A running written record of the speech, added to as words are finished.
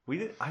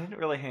I didn't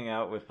really hang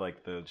out with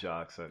like the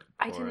jocks at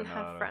I didn't Coronado.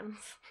 have friends.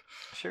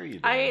 Sure you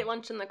did. I ate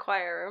lunch in the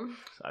choir room.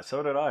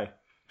 So did I.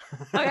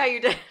 Oh yeah, you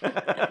did.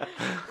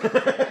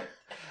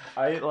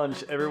 I ate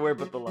lunch everywhere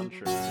but the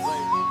lunchroom.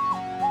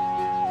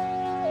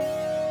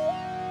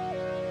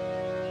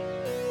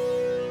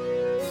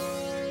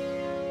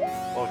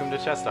 Welcome to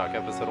Chess Talk,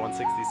 episode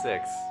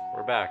 166.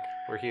 We're back.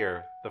 We're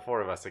here. The four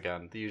of us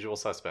again. The usual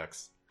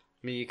suspects.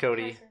 Me,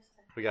 Cody.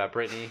 We got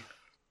Brittany,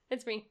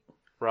 It's me.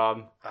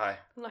 Rob, Hi.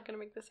 I'm not gonna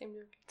make the same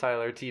joke.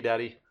 Tyler,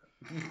 T-Daddy.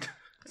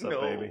 What's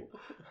up, baby?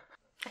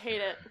 I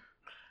hate it.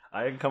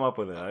 I didn't come up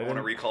with it. I want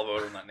to recall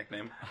vote on that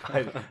nickname.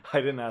 I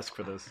didn't ask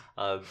for this.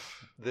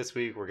 This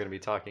week we're going to be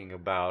talking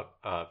about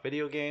a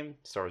video game,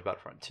 Star Wars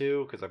Battlefront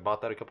 2, because I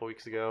bought that a couple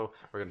weeks ago.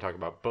 We're going to talk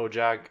about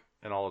BoJack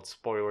and all its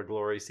spoiler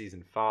glory,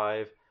 Season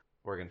 5.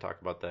 We're going to talk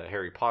about the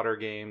Harry Potter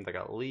game that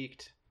got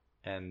leaked.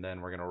 And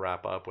then we're going to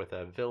wrap up with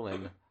a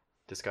villain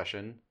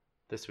discussion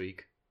this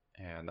week.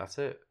 And that's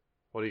it.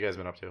 What have you guys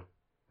been up to?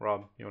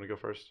 Rob, you want to go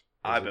first?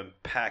 I've been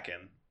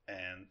packing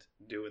and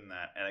doing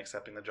that and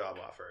accepting the job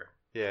offer.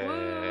 Yay.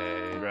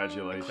 Woo.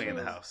 Congratulations. Cleaning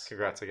the house.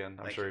 Congrats again.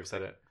 I'm Thank sure you. you've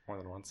said it more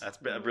than once. That's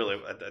been really,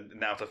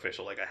 now it's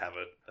official. Like I have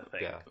a thing.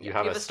 Yeah, you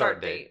have a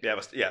start date. Yeah,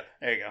 yeah.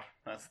 There you go.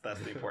 That's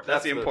the important.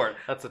 That's the important.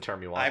 That's the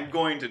term you want. I'm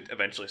going to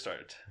eventually start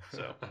it.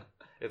 So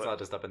It's but- not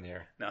just up in the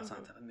air. now it's not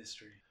a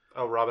mystery.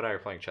 Oh, Rob and I are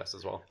playing chess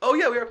as well. Oh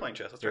yeah, we are playing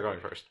chess. That's You're right. going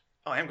first.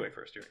 Oh, I am going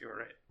first. You're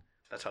right.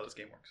 That's how this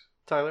game works.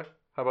 Tyler,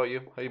 how about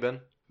you? How you been?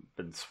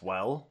 Been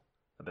swell.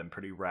 I've been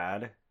pretty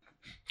rad.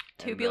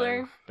 Tubular.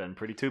 And I've been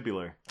pretty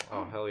tubular.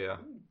 Oh, hell yeah.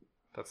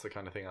 That's the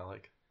kind of thing I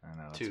like. I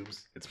know.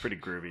 Tubes. It's pretty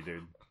groovy,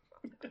 dude.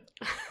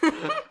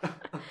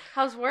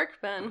 How's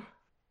work been?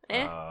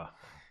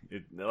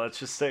 Let's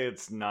just say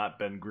it's not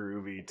been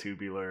groovy,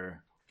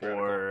 tubular,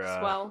 or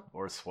Swell.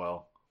 or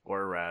swell,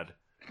 or rad.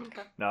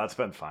 Okay. No, it's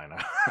been fine.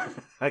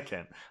 I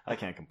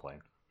can't complain.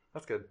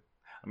 That's good.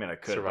 I mean, I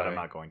could, but Surviving. I'm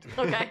not going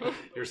to. Okay.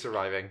 You're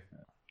surviving.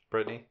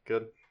 Brittany,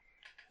 good?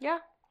 Yeah.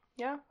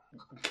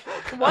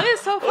 What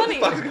is so funny?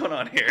 What the fuck's going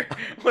on here?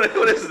 What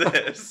is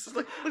this?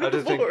 Look I at the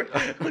just think- board.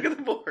 Look at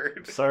the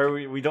board.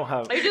 Sorry, we don't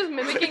have. Are you just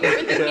mimicking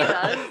everything he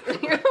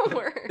does? You're the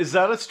worst. Is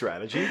that a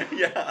strategy?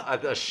 Yeah. A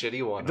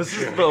shitty one. This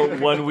I'm is sure. the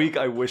 1 week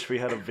I wish we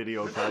had a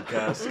video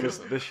podcast because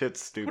this shit's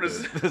stupid. What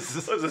is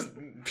this? What is this?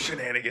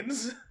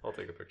 Shenanigans. I'll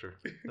take a picture.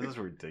 This is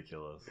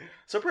ridiculous.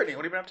 So, Brittany,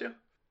 what have you been up to?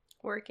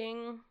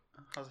 Working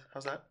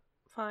How's that?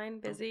 fine,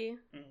 busy.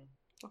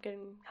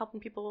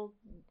 Helping people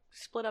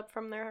split up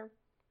from their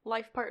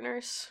life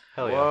partners.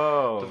 Hell yeah.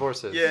 Whoa.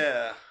 Divorces.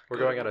 Yeah. We're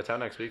going out of town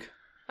next week.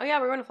 Oh yeah,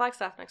 we're going to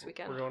Flagstaff next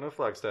weekend. We're going to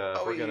Flagstaff.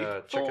 Oh, We're going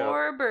to check out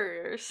 4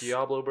 burgers.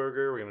 Diablo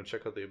Burger. We're going to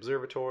check out the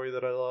observatory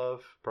that I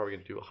love. Probably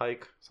going to do a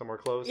hike somewhere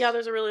close. Yeah,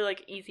 there's a really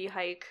easy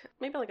hike,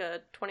 maybe like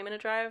a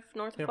 20-minute drive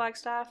north of Yep.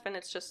 Flagstaff, and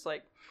it's just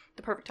the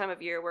perfect time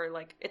of year where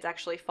it's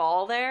actually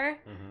fall there,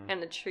 Mhm.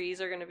 and the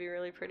trees are going to be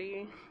really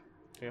pretty.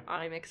 Yeah.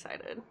 I'm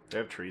excited. They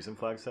have trees in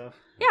Flagstaff?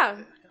 Yeah.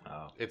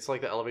 Oh. It's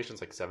the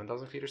elevation's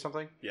 7,000 feet or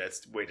something. Yeah,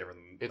 it's way different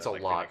than It's than,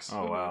 a lot. Phoenix.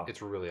 Oh, wow.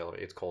 It's really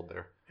elevated. It's cold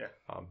there. Yeah.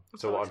 So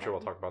So I'm sure we'll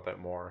exciting. talk about that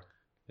more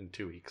in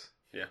 2 weeks.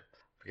 Yeah.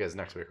 Because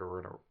next week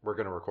we're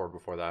gonna record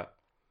before that.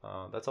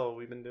 That's all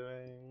we've been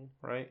doing,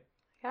 right?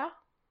 Yeah.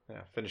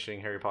 Yeah. Finishing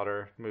Harry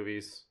Potter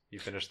movies. You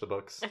finished the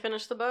books. I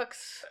finished the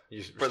books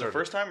You For the started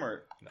first time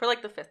or? for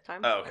the 5th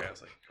time. Oh, okay. I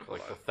was like, for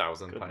like the hold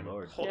 1,000th Good time.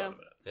 lord. on Yeah. a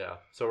minute. Yeah.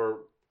 So we're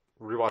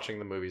rewatching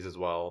the movies as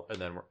well, and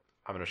then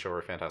I'm gonna show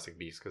her Fantastic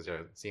Beasts because I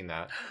haven't seen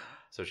that,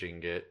 so she can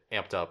get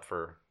amped up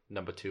for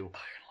number 2. Oh, you're gonna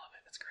love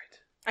it. That's great.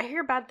 I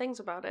hear bad things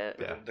about it.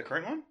 Yeah. The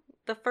current one?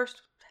 The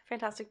first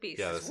Fantastic Beasts.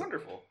 Yeah, It's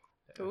wonderful.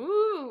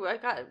 Ooh, I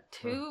got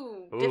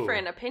 2 Ooh.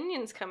 different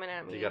opinions coming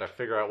at me. You gotta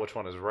figure out which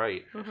one is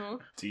right. Mm-hmm.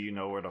 Do you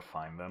know where to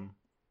find them?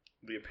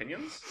 The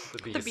opinions?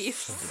 The The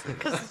Beasts,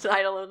 because it's the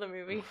title of the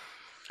movie.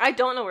 I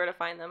don't know where to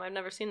find them. I've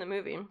never seen the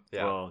movie.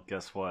 Yeah. Well,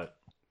 guess what?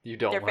 You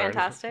don't. They're learn.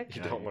 fantastic?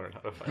 You don't learn how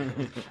to find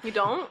them. You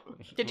don't?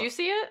 Did you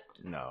see it?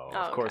 No, Oh,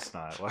 of course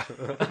not. What?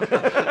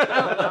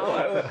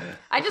 know.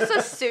 I just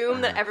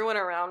assume that everyone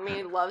around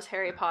me loves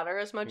Harry Potter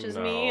as much as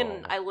me,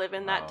 and No. I live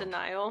in that No.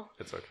 denial.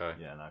 It's okay.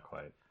 Yeah, not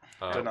quite.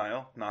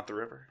 Denial, not the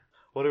river.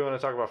 What do we want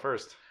to talk about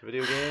first?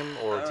 Video game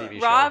or TV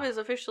show? Rob is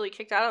officially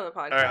kicked out of the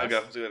podcast. All right, I'll go.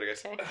 Let's do that,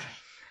 guys. Okay.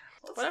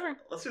 Whatever.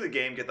 Let's do the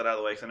game, get that out of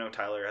the way, because I know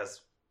Tyler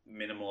has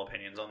minimal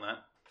opinions on that.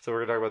 So we're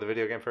gonna talk about the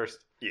video game first.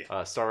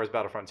 Yeah. Star Wars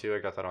Battlefront 2. I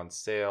got that on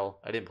sale.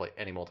 I didn't play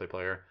any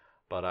multiplayer,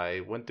 but I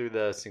went through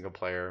the single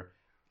player.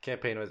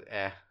 Campaign was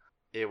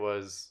It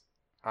was.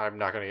 I'm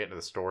not gonna get into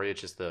the story.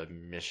 It's just the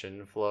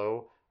mission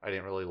flow I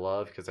didn't really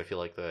love because I feel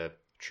like the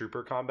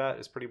trooper combat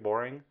is pretty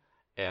boring,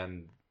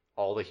 and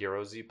all the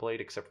heroes you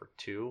played except for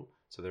 2.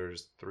 So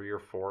there's 3 or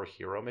 4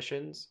 hero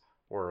missions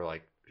or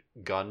like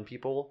gun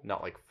people,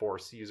 not like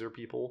force user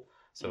people.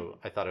 So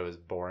I thought it was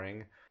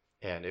boring,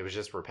 and it was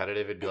just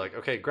repetitive. It'd be like,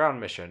 okay, ground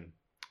mission,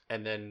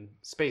 and then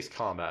space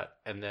combat,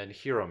 and then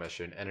hero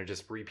mission, and it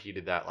just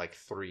repeated that like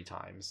 3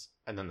 times,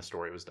 and then the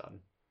story was done.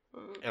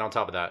 And on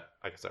top of that,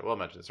 like I said, well, I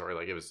mentioned the story,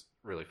 like it was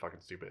really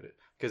fucking stupid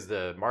because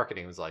the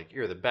marketing was like,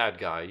 you're the bad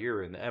guy,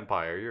 you're in the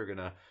Empire, you're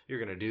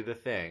gonna do the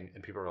thing,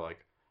 and people are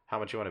like, how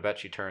much you want to bet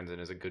she turns and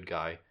is a good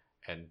guy?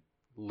 And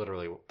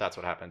literally, that's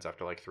what happens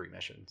after like 3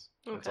 missions.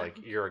 It's Okay.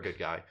 like, you're a good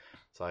guy.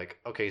 It's like,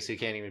 okay, so you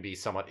can't even be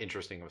somewhat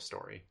interesting of a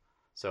story.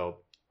 So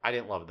I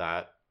didn't love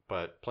that,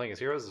 but playing as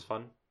heroes is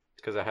fun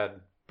because I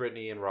had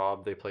Brittany and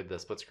Rob. They played the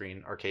split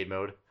screen arcade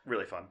mode.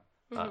 Really fun.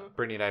 Mhm.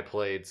 Brittany and I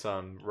played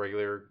some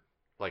regular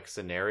like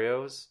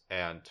scenarios,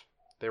 and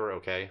they were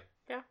okay.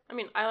 Yeah, I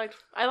mean, I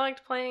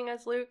liked playing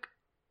as Luke.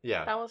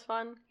 Yeah, That was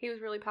fun. He was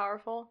really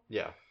powerful.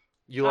 yeah.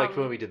 You liked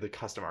when Um, we did the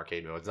custom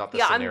arcade modes, not the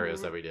yeah,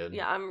 scenarios that we did.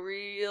 Yeah, I'm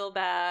real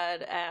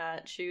bad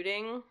at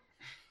shooting.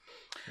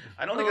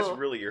 I don't think it's Oh.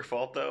 really your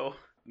fault though.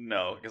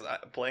 No, because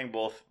playing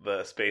both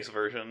the space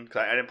version,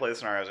 because I didn't play the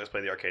scenarios, I just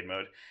played the arcade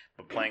mode.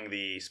 But playing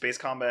the space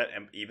combat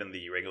and even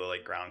the regular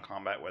like ground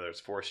combat, whether it's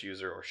force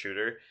user or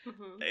shooter,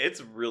 Mhm.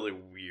 it's really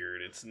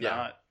weird. It's Yeah.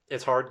 not.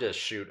 It's hard to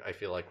shoot, I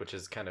feel like, which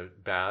is kind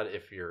of bad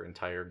if your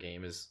entire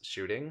game is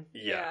shooting.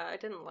 Yeah. I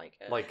didn't like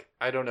it. Like,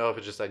 I don't know if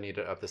it's just I need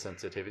to up the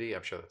sensitivity.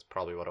 I'm sure that's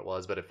probably what it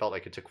was, but it felt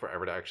like it took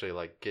forever to actually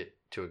like get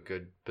to a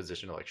good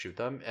position to like shoot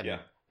them. And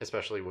Yeah.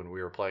 especially when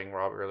we were playing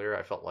Rob earlier,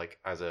 I felt like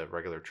as a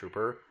regular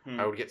trooper,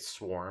 I would get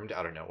swarmed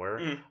out of nowhere.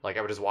 Mm. Like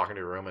I would just walk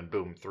into a room and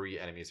boom, 3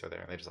 enemies are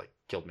there, and they just like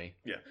killed me.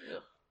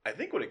 Ugh. I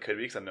think what it could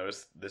be, because I've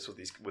noticed this with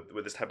these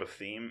with this type of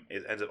theme,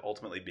 it ends up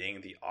ultimately being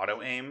the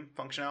auto aim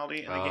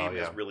functionality in the Oh, game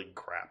yeah. is really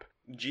crap.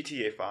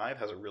 GTA 5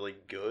 has a really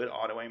good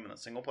auto aim in the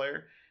single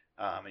player,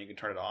 and you can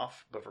turn it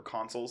off. But for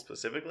consoles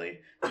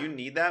specifically, you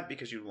need that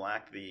because you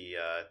lack the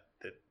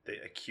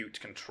acute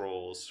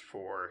controls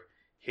for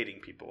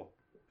hitting people.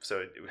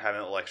 So having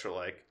a little extra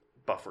like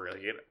buffer,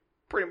 like you get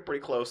pretty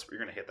close, but you're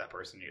gonna hit that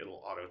person. You get a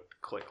little auto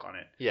click on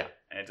it, Yeah.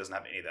 and it doesn't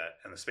have any of that.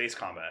 And the space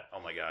combat, oh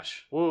my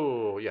gosh.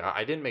 Whoa, yeah.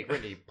 I didn't make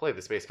Brittany play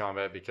the space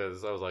combat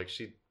because I was like,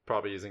 she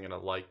probably isn't gonna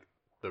like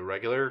the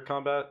regular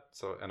combat.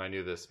 So, and I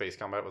knew the space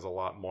combat was a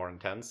lot more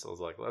intense. I was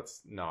like,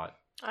 let's not.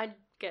 I'd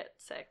get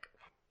sick.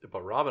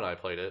 But Rob and I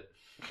played it.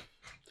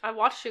 I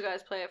watched you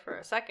guys play it for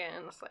a second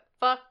and was like,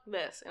 fuck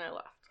this, and I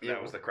left.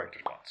 That was the correct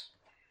response.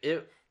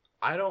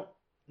 I don't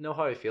know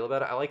how I feel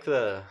about it. I like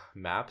the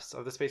maps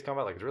of the space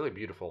combat. Like, it's really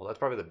beautiful. That's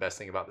probably the best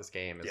thing about this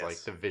game is Yes. like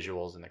the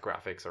visuals and the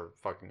graphics are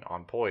fucking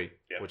on point,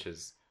 Yeah. which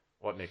is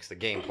what makes the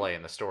gameplay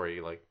and the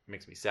story like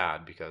makes me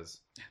sad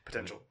because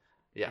Potential.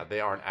 yeah, they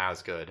aren't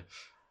as good.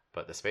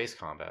 But the space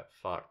combat,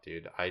 fuck,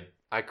 dude.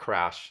 I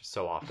crash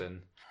so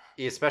often,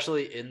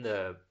 especially in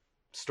the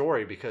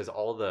story because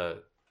all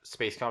the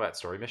space combat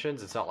story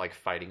missions, it's not like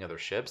fighting other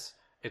ships.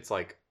 It's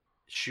like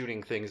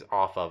shooting things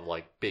off of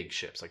like big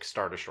ships, like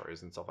Star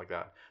Destroyers and stuff like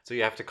that. So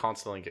you have to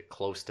constantly get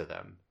close to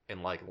them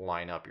and like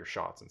line up your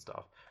shots and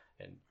stuff.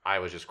 And I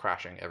was just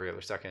crashing every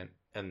other second.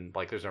 And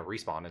like there's no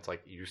respawn. It's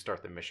like you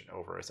start the mission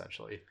over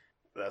essentially.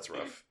 That's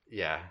rough.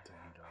 Yeah.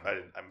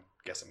 I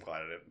guess I'm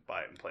glad I didn't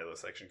buy it and play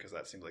this section because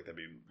that seems like that'd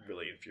be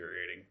really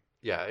infuriating.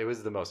 Yeah, it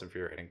was the most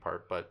infuriating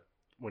part. But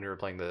when you were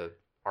playing the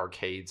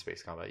arcade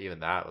space combat, even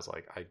that was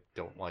like, I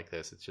don't like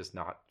this. It's just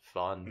not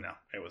fun. No,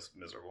 it was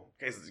miserable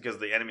because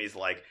the enemies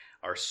like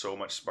are so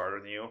much smarter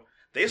than you.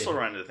 They still Yeah.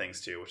 run into things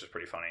too, which is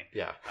pretty funny.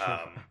 Yeah.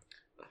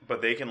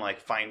 But they can like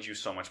find you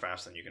so much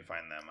faster than you can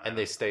find them. And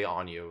they stay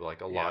on you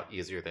like a Yeah. lot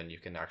easier than you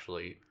can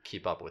actually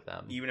keep up with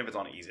them. even if it's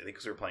on easy, I think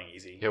because we were playing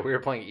easy. Yeah, we were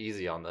playing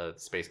easy on the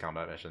space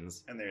combat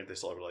missions. And they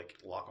still have to like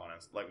lock on and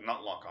like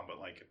not lock on, but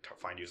like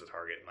find you as a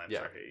target and then Yeah.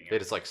 start hitting you. They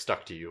just like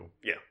stuck to you.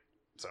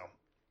 So,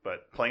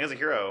 but playing as a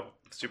hero,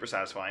 super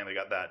satisfying. They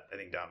got that I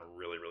think down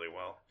really really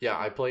well. Yeah,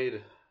 I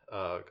played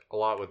a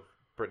lot with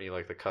Brittany,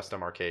 like the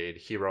custom arcade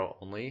hero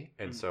only,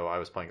 and Mhm. so I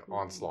was playing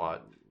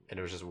Onslaught, and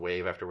it was just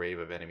wave after wave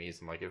of enemies,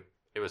 and like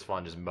it was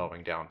fun just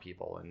mowing down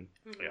people and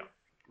Mhm. Yeah.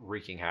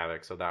 wreaking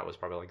havoc. So that was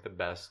probably like the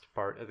best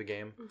part of the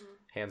game, Mhm.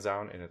 hands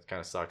down. And it kind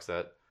of sucks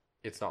that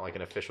it's not like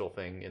an official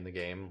thing in the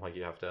game. Like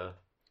you have to.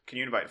 Can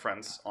you invite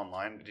friends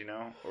online? Do you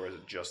know, or is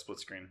it just split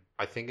screen?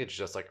 I think it's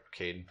just like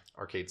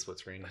arcade split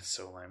screen. That's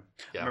so lame.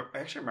 Yeah. I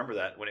actually remember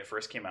that when it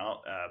first came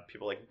out.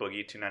 People like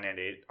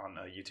Boogie2998 on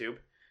YouTube.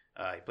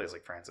 He plays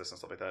like Francis and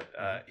stuff like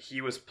that.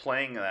 He was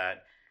playing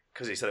that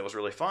because he said it was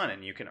really fun,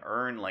 and you can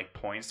earn like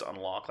points to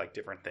unlock like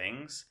different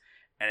things.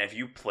 And if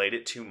you played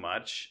it too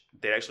much,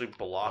 they actually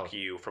block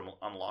you from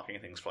unlocking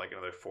things for like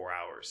another 4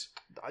 hours.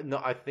 No,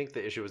 I think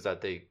the issue was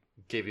that they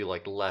gave you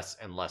like less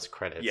and less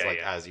credits Yeah, like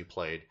yeah. as you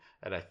played,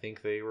 and I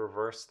think they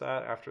reversed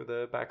that after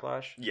the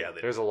backlash. Yeah,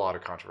 There's a lot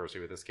of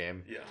controversy with this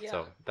game, yeah. Yeah.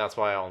 so that's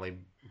why I only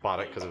bought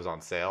it because it was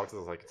on sale. Because I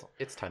was like,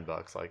 it's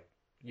 $10. Like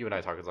you and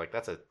I talked, it's like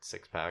that's a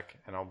 6-pack,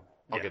 and I'll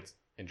Yeah. get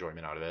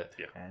enjoyment out of it.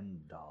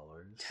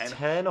 $10.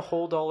 10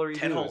 whole dollar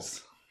 10 use.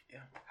 holes.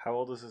 How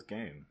old is this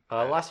game?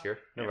 Last year,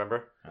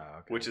 November. Oh,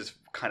 okay. Which is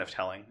kind of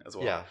telling as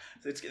well. Yeah,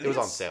 I think it was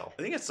on it's- sale.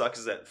 I think it sucks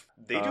is that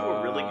they do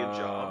a really good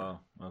job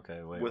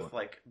Okay, wait. with what?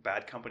 like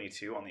Bad Company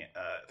 2 on the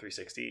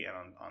 360 and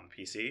on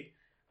PC.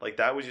 Like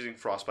that was using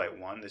Frostbite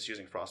 1, this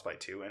using Frostbite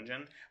 2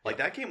 engine. Like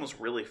that game was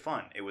really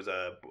fun. It was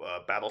a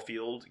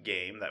Battlefield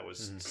game that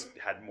was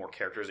had more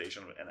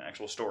characterization and an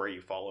actual story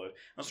you followed. And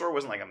the story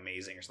wasn't like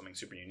amazing or something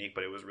super unique,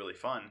 but it was really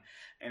fun.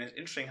 And it's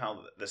interesting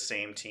how the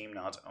same team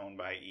now it's owned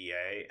by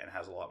EA and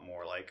has a lot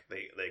more like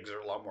they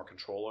exert a lot more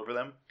control over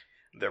them.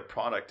 Their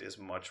product is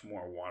much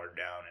more watered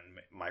down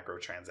and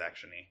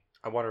microtransaction-y.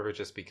 I wonder if it's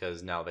just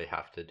because now they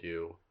have to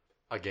do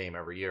a game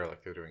every year,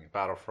 like they're doing a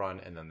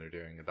Battlefront and then they're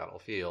doing a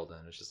Battlefield,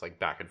 and it's just like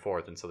back and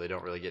forth, and so they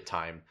don't really get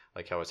time,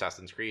 like how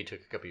Assassin's Creed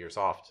took a couple years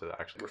off to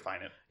actually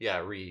refine it. Yeah,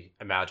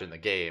 reimagine the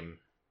game.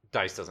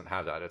 DICE doesn't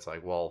have that. It's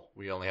like, well,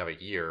 we only have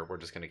a year. We're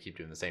just going to keep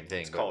doing the same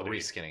thing, but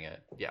reskinning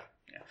it. Yeah.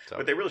 So.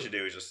 What they really should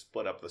do is just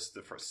split up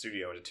the first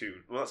studio into two.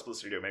 Well, not split the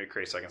studio, maybe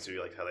create a second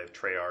studio, like how they have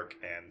Treyarch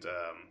and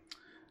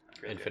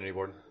Infinity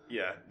Ward.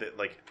 Yeah,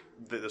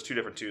 those two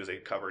different studios, they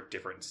cover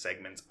different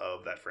segments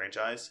of that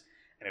franchise,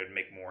 and it would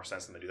make more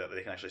sense than to do that. But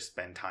they can actually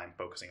spend time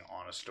focusing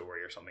on a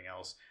story or something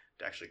else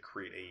to actually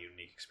create a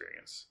unique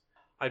experience.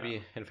 I'd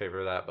be in favor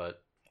of that,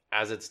 but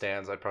as it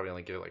stands, I'd probably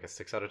only give it like a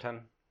 6 out of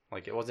 10.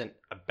 Like, it wasn't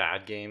a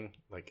bad game,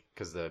 like,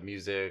 because the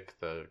music,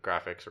 the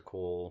graphics are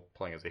cool,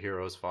 playing as a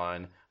hero is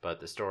fun, but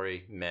the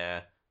story,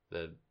 meh.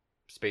 The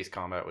space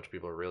combat, which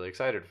people are really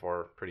excited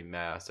for, pretty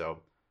meh.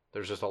 So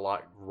there's just a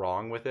lot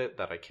wrong with it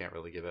that I can't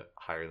really give it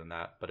higher than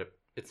that. But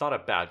it's not a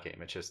bad game.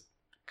 It's just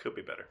could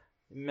be better.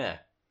 Meh.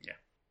 Yeah.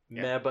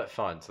 Meh, but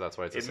fun. So that's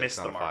why it's a 6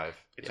 out of 5.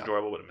 It's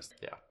adorable, but it missed.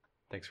 Yeah.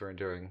 Thanks for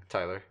enduring,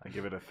 Tyler. I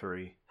give it a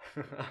 3.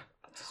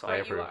 I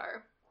approve. You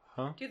are.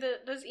 Huh?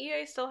 Does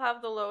EA still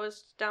have the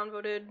lowest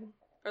downvoted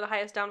or the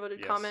highest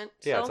downvoted comment?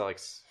 Yeah, still? it's at like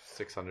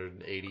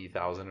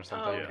 680,000 or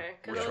something. Oh, okay.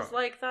 Because it was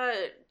like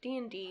that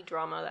D&D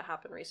drama that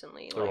happened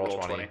recently. The like,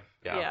 Roll20.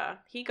 Yeah,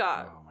 he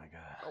got Oh my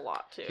god. a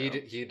lot too. He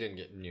didn't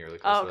get nearly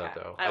close to that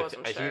though. I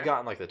wasn't sure. He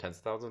got in like the tens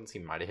of thousands. He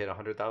might have hit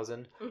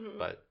 100,000,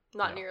 but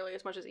not nearly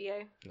as much as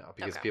EA. No,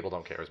 because people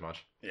don't care as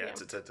much. Yeah,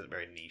 it's a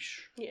very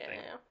niche thing.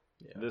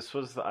 Yeah. This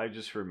was I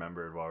just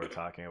remembered while we're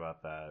talking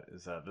about that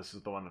is that this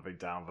is the one that they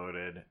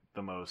downvoted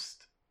the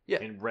most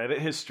in Reddit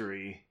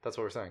history. That's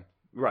what we're saying.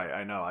 Right,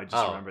 I know. I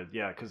just remembered.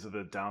 Yeah, because of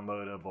the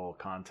downloadable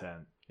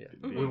content. Yeah.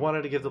 We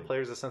wanted to give the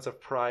players a sense of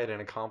pride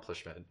and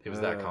accomplishment. It was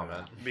that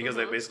comment. Because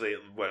they basically,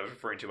 what I was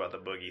referring to about the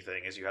boogie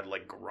thing is you had to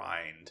like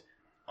grind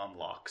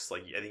unlocks.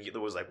 Like I think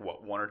there was like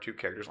one or two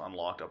characters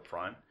unlocked up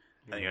front.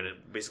 And you had to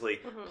basically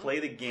play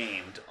the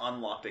game to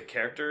unlock the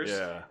characters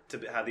to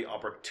have the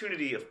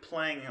opportunity of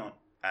playing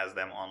as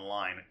them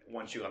online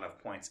once you got enough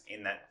points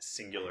in that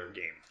singular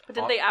game. But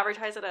did they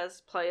advertise it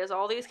as play as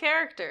all these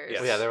characters?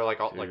 Yes. Yeah, they were like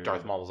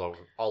Darth Maul was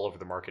all over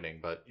the marketing,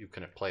 but you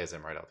couldn't play as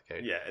him right out the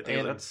gate. Yeah, I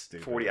think that's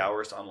like 40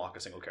 hours to unlock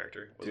a single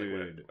character. Was like what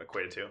it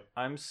equated to.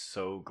 I'm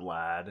so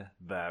glad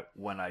that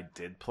when I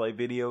did play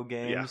video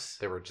games,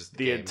 they were just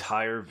the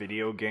entire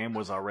video game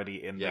was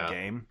already in the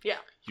game. Yeah.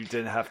 You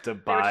didn't have to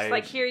buy. They were just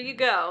like, here you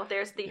go.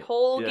 There's the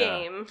whole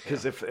game.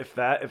 Because if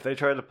they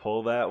tried to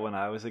pull that when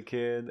I was a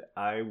kid,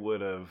 I would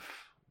have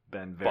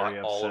been very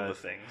upset. All of the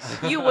things.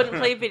 You wouldn't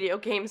play video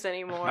games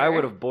anymore. I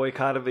would have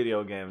boycotted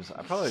video games.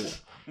 I probably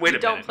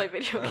don't play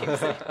video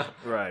games anymore.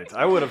 Right.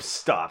 I would have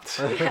stopped.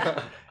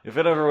 If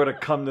it ever would have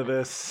come to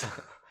this.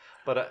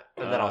 But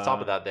and then on top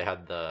of that, they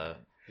had the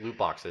loot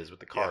boxes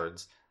with the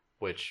cards,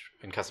 which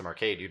in custom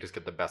arcade you just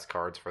get the best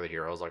cards for the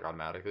heroes like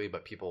automatically.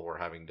 But people were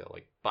having to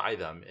like buy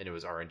them, and it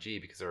was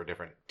RNG because there were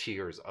different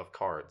tiers of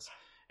cards.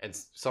 And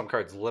some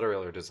cards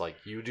literally are just like,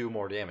 you do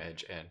more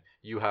damage and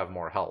you have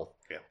more health.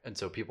 Yeah. And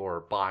so people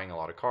were buying a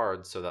lot of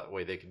cards so that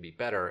way they could be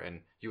better. And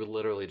you would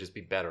literally just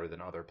be better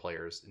than other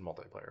players in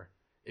multiplayer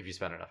if you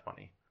spend enough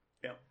money.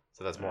 Yeah.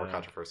 So that's more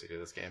controversy to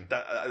this game.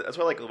 That's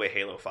why I like the way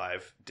Halo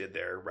 5 did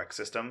their rec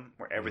system,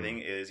 where everything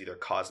is either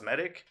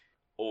cosmetic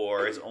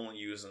or is only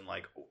used in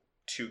like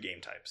 2 game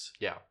types.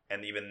 Yeah.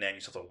 And even then,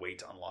 you still have to wait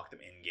to unlock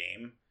them in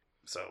game.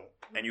 So,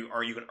 and you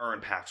can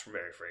earn packs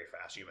very, very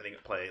fast. I think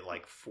you play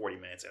like 40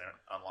 minutes and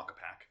unlock a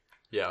pack.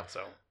 Yeah.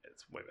 So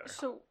it's way better.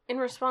 So in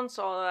response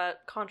to all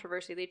that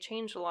controversy, they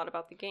changed a lot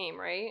about the game,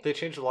 right? They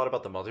changed a lot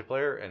about the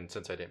multiplayer, and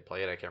since I didn't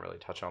play it, I can't really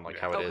touch on like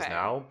how it is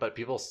now. But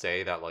people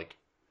say that like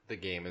the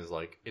game is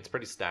like it's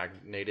pretty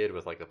stagnated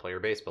with like the player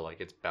base, but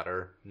like it's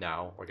better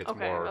now. Like it's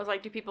more. I was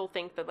like, do people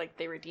think that like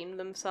they redeemed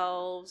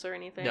themselves or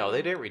anything? No,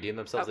 they didn't redeem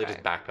themselves. They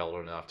just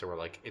backpedaled enough to where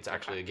like it's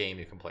actually a game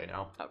you can play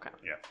now. Okay.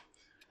 Yeah.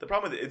 The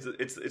problem is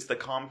it's the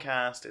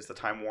Comcast, it's the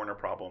Time Warner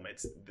problem.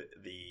 It's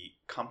the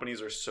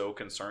companies are so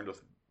concerned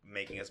with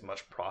making as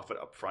much profit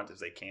up front as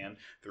they can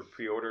through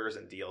pre-orders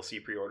and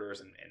DLC pre-orders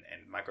and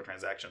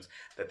microtransactions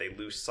that they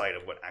lose sight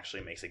of what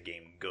actually makes a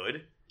game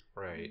good.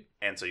 Right.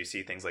 And so you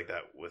see things like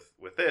that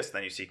with this.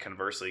 Then you see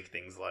conversely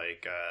things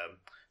like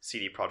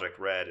CD Projekt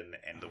Red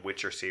and the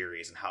Witcher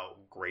series and how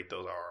great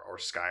those are, or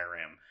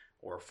Skyrim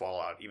or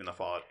Fallout. Even the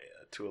Fallout,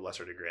 to a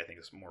lesser degree, I think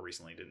this more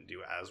recently didn't do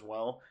as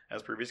well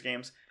as previous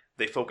games.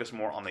 They focus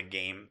more on the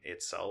game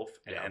itself,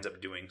 and it ends up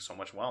doing so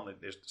much well. And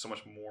there's so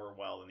much more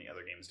well than the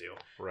other games do.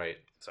 Right.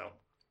 So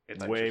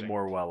it's way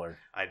more weller.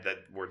 That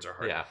words are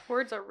hard. Yeah.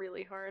 Words are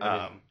really hard.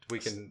 We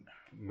can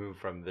move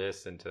from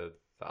this into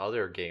the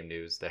other game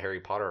news, the Harry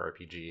Potter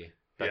RPG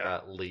that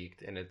got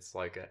leaked, and it's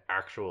like an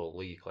actual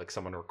leak, like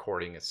someone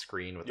recording a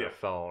screen with their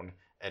phone,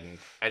 and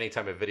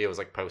anytime a video was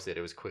like posted,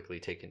 it was quickly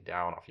taken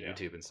down off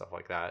YouTube and stuff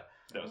like that.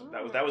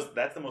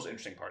 That's the most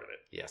interesting part of it.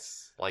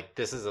 Yes, like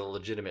this is a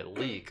legitimate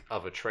leak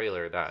of a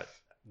trailer that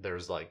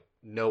there's like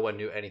no one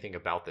knew anything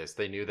about this.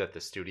 They knew that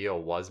the studio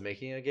was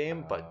making a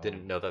game, but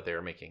didn't know that they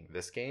were making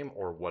this game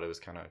or what it was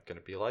kind of going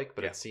to be like.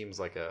 But it seems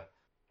like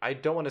I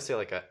don't want to say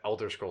like a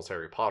Elder Scrolls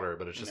Harry Potter,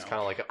 but it's just kind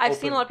of like I've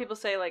seen a lot of people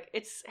say like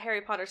it's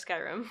Harry Potter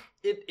Skyrim.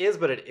 It is,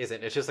 but it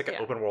isn't. It's just like an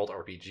open world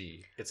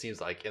RPG. It seems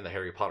like in the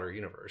Harry Potter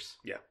universe.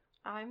 Yeah.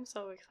 I'm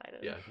so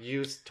excited. Yeah,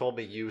 you told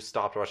me you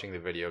stopped watching the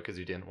video because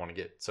you didn't want to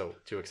get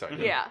too excited.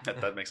 Yeah.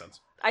 that makes sense.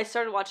 I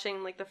started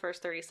watching like the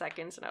first 30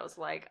 seconds and I was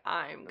like,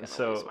 I'm going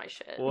to lose my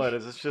shit. What,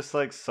 is this just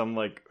like some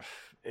like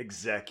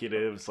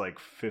executive's like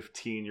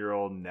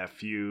 15-year-old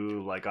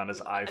nephew like on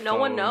his iPhone? No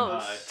one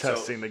knows.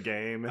 Testing the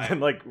game and then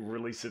like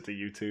release it to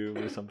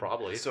YouTube or something?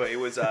 Probably. So it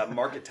was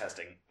market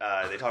testing.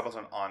 They talked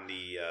about it on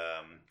the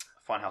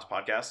Funhouse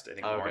podcast. I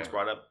think Lawrence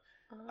brought up.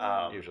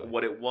 Usually.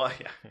 What it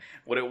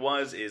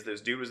was is this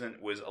dude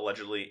was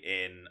allegedly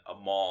in a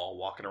mall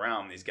walking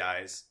around. These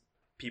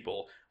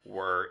people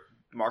were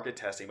market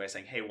testing by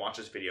saying, "Hey, watch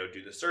this video,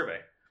 do the survey."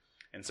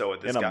 And so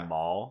with this in a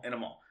mall,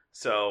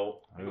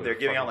 so they're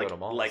giving out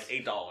like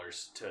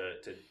 $8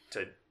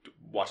 to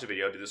watch the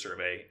video, do the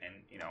survey,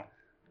 and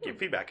give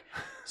feedback.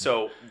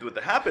 So what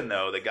happened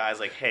though, the guy's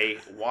like, "Hey,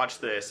 watch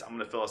this. I'm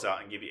gonna fill this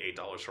out and give you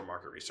 $8 for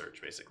market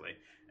research, basically."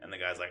 And the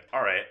guy's like,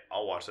 "All right,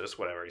 I'll watch this,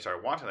 whatever." He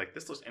started watching, like,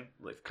 this looks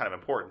kind of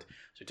important.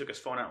 So he took his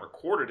phone out and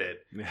recorded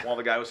it while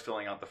the guy was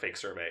filling out the fake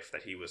survey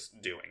that he was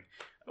doing,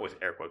 with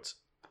air quotes.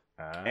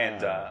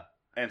 And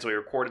so he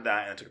recorded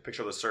that and took a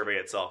picture of the survey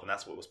itself, and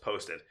that's what was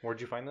posted.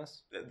 Where'd you find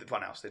this? The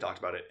Funhouse. They talked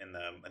about it in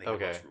I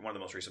think one of the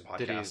most recent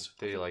podcasts.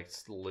 Did he like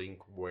link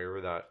where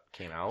that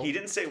came out? He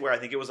didn't say where. I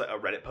think it was a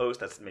Reddit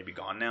post that's maybe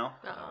gone now.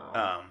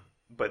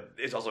 But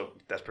it's also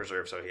that's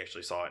preserved, so he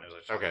actually saw it and it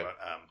was like talking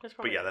about.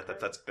 But yeah,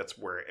 that's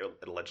where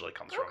it allegedly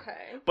comes from.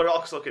 Okay. But it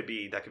also could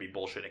be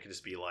bullshit. It could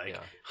just be like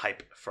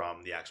hype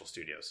from the actual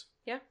studios.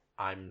 Yeah.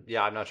 I'm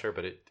not sure,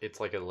 but it's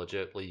like a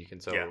legit leak,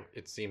 and so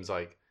it seems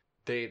like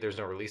there's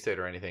no release date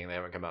or anything. They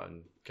haven't come out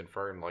and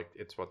confirmed like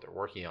it's what they're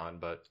working on,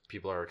 but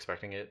people are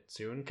expecting it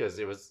soon because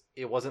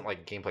it wasn't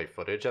like gameplay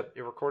footage that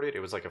it recorded. It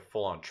was like a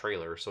full on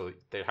trailer, so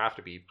they have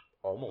to be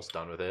almost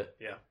done with it.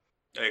 Yeah.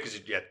 Because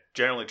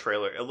generally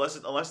trailer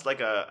unless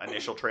like a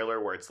initial trailer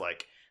where it's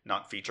like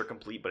not feature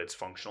complete but it's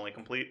functionally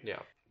complete. Yeah,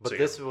 but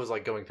this was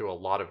like going through a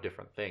lot of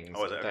different things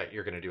that that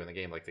you're going to do in the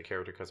game, like the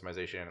character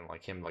customization and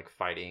like him like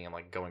fighting and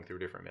like going through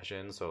different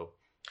missions. So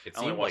I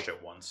only watched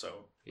it once,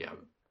 so yeah.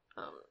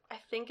 I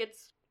think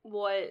it's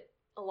what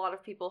a lot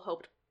of people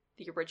hoped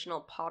the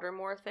original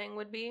Pottermore thing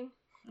would be.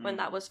 When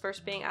that was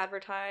first being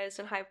advertised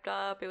and hyped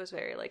up, it was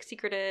very like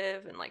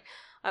secretive and like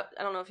I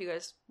don't know if you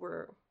guys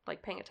were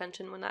like paying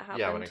attention when that happened.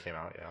 Yeah, when it came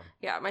out,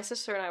 yeah, my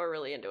sister and I were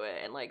really into it,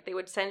 and like they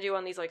would send you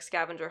on these like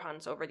scavenger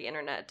hunts over the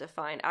internet to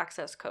find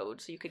access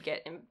codes so you could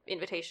get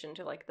invitation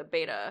to like the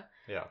beta.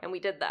 Yeah, and we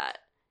did that,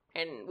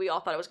 and we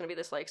all thought it was going to be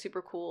this like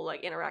super cool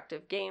like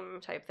interactive game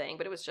type thing,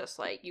 but it was just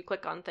like you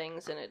click on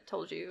things and it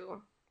told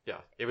you.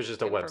 Yeah, it was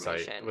just a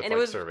website with and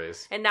like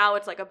surveys, and now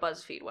it's like a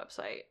BuzzFeed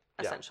website.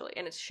 Essentially,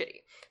 and it's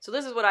shitty. So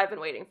this is what I've been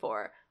waiting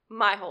for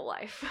my whole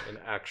life. An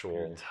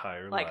actual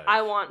entire like life.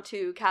 I want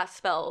to cast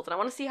spells and I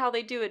want to see how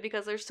they do it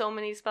because there's so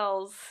many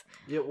spells.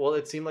 Yeah, well,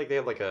 it seemed like they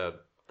had like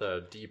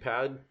the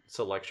D-pad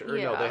selection. Or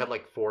no, they had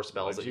like 4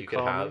 spells that you could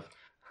have.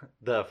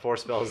 The 4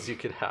 spells you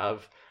could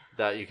have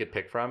that you could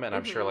pick from, and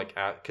I'm sure like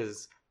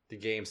because the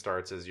game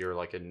starts as you're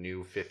like a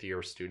new 5th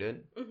year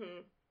student.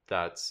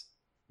 That's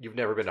you've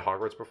never been to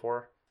Hogwarts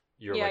before.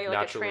 You're like you're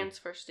naturally like a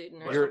transfer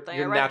student or something.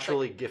 You're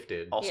naturally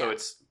gifted. Also,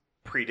 it's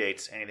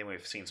predates anything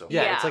we've seen so far.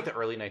 Yeah, it's like the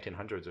early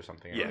 1900s or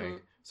something. I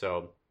think.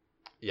 So,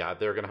 yeah,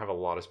 they're gonna have a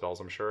lot of spells,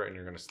 I'm sure, and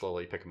you're gonna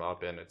slowly pick them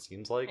up. And it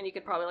seems like, and you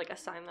could probably like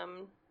assign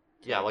them.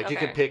 Yeah, like you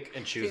can pick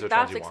and choose. See, which ones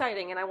that's you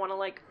exciting, want. and I want to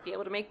like be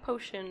able to make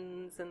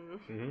potions,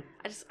 and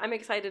I'm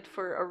excited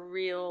for a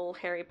real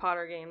Harry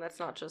Potter game that's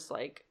not just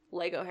like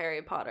Lego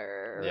Harry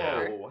Potter.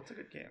 Yeah, what's a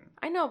good game?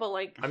 I know, but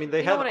like, I mean,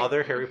 they have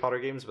other Harry Potter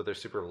games, but they're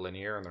super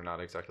linear and they're not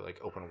exactly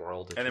like open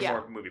world. And they're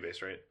more movie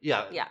based, right?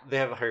 Yeah, they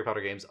have Harry Potter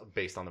games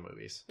based on the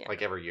movies. Yeah.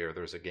 Like every year,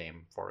 there's a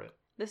game for it.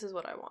 This is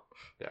what I want.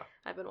 Yeah,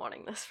 I've been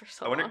wanting this for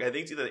so long. I think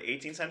it's either the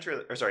 18th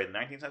century, or sorry, the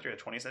 19th century or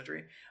the 20th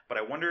century. But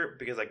I wonder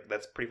because like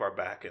that's pretty far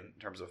back in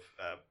terms of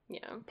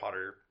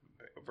Potter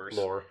verse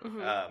lore.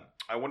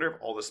 I wonder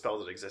if all the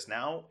spells that exist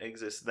now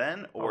exist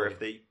then, or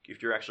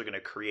if you're actually going to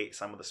create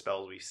some of the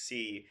spells we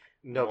see.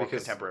 No,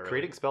 because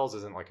creating spells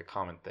isn't like a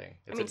common thing.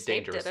 It's a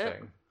dangerous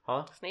thing.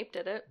 Huh? Snape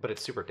did it. But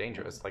it's super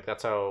dangerous. Like,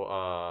 that's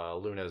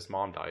how Luna's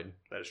mom died.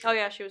 That is true. Oh,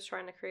 yeah, she was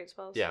trying to create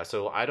spells. Yeah,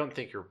 so I don't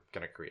think you're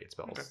going to create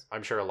spells. Okay.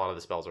 I'm sure a lot of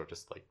the spells are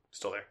just, like...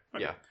 still there.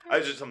 Okay. Yeah. I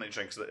was just something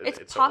interesting.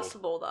 It's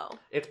possible, though.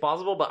 It's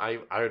possible, but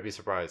I would be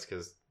surprised,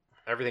 because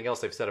everything else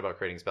they've said about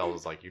creating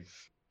spells is, like, you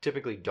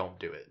typically don't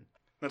do it.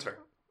 That's fair.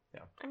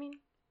 Yeah. I mean...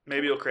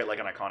 maybe you'll create, like,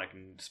 an iconic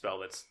spell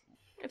that's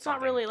It's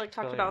not really like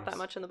talked about that Failures.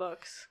 much in the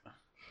books.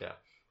 Yeah.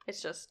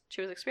 It's just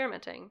she was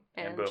experimenting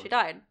and boom. she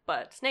died.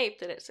 But Snape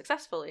did it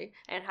successfully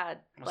and had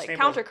Well, like Snape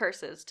counter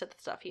curses to the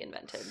stuff he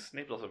invented.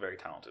 Snape's also very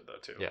talented though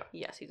too. Yeah.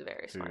 Yes, he's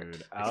very smart. Dude,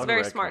 He's I a would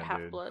very smart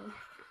recommend, half blood.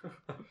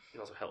 He's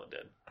also hella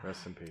dead.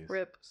 Rest in peace.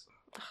 Rip.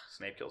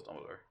 Snape kills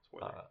Dumbledore.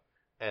 Spoiler.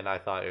 And I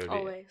thought it would be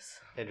Always.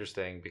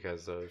 interesting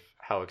because of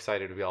how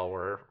excited we all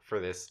were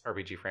for this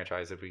RPG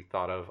franchise. If we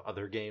thought of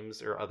other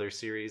games or other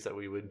series that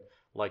we would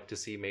like to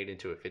see made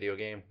into a video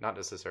game, not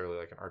necessarily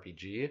like an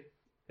RPG.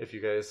 If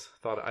you guys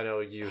thought, I know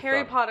you.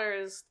 Harry thought, Potter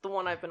is the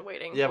one I've been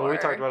waiting Yeah, for. but we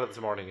talked about it this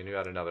morning, and you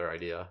had another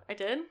idea. I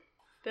did?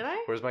 Did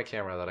I? Where's my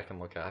camera that I can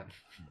look at?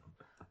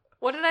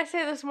 What did I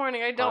say this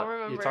morning? I don't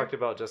remember. You talked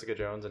about Jessica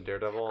Jones and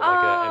Daredevil, like Oh.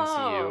 a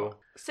MCU.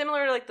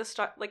 Similar to like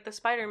the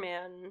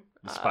Spider-Man.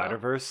 The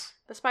Spider-Verse?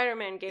 The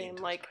Spider-Man game,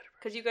 Into like,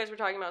 because you guys were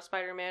talking about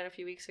Spider-Man a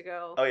few weeks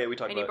ago. Oh yeah, we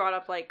talked and you about. brought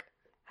up like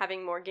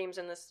having more games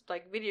in this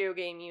like video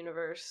game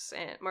universe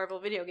and Marvel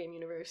video game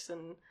universe,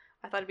 and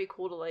I thought it'd be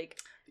cool to like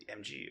The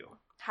MGU.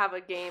 have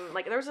a game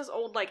like there was this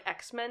old like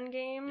X-Men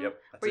game. Yep,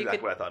 that's Where you exactly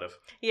could- what I thought of.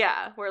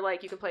 Yeah, where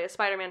like you can play as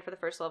Spider-Man for the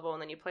first level,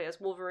 and then you play as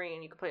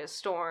Wolverine, you can play as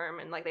Storm,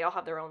 and like they all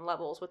have their own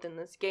levels within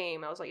this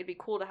game. I was like, it'd be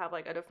cool to have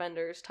like a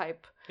Defenders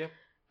type Yep.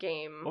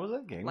 game What was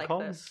that game like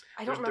called? this.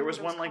 I don't remember. There was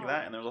what it one like called.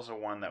 that, and there was also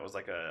one that was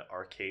like a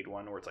arcade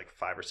one where it's like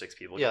 5 or 6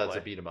 people. Yeah, can it's a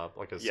play. beat 'em up,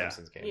 like a Yeah.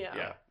 Simpsons game.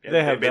 Yeah.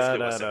 They have basically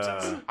that was at,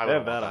 Simpsons. I they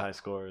have wouldn't that want at that. High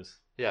Scores.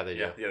 Yeah, they do.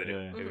 Yeah, they do.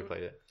 Yeah. Maybe Mhm.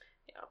 played it.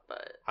 Yeah,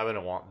 but I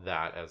wouldn't want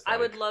that as. I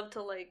would like- love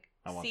to like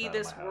I want see that in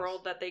this my house.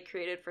 world that they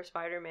created for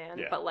Spider-Man,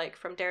 Yeah. but like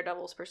from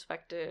Daredevil's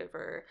perspective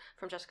or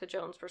from Jessica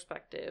Jones'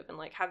 perspective, and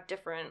like have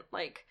different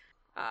like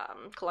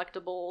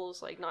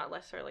collectibles, like not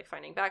necessarily like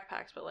finding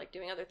backpacks, but like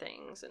doing other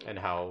things and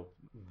how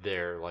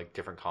their like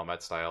different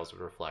combat styles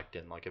would reflect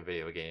in like a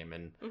video game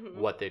and Mhm.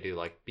 what they do,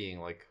 like being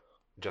like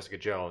Jessica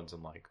Jones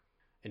and like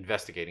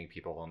investigating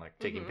people and like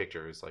taking Mhm.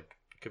 pictures, like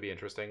could be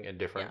interesting and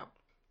different. Yeah.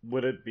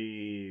 Would it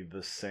be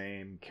the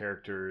same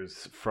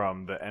characters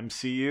from the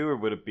MCU, or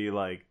would it be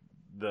like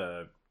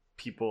the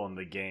people in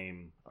the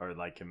game are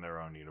like in their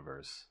own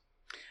universe?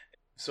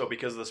 So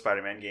because the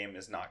Spider-Man game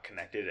is not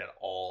connected at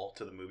all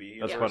to the movie,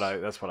 That's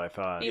universe, what I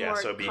thought. Be yeah.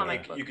 more So it'd be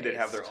comic like, you book could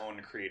have their based.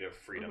 own creative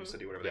freedoms Mhm. to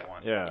do whatever Yeah. they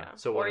want. Yeah.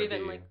 So or what would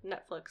even be- like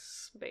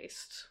Netflix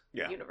based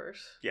Yeah.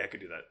 universe. Yeah, I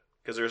could do that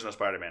because there is no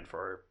Spider-Man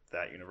for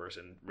that universe,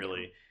 and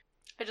really,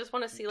 I just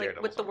want to see like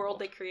Daredevil's with the not world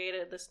they involved.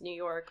 created, this New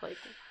York, like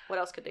what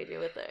else could they do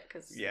with it?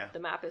 Because Yeah. the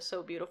map is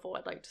so beautiful.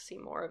 I'd like to see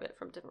more of it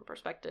from different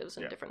perspectives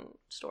and Yeah. different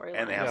storylines.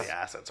 and they have Yeah. the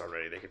assets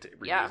already. They could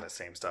reuse Yeah. that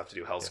same stuff to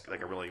do Hell's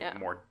like a really Yeah.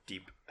 more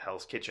deep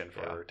Hell's Kitchen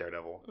for Yeah.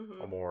 Daredevil,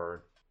 Mhm. A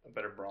more a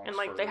better Bronx. And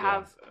like for, they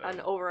have uh, an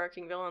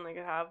overarching villain. They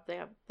have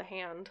the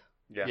hand.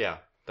 yeah.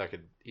 that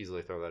could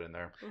easily throw that in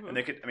there. Mhm. And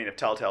they could, I mean, if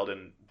Telltale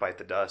didn't bite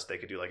the dust, they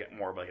could do like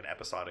more of like an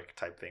episodic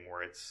type thing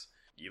where it's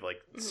you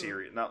like Mhm.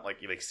 series, not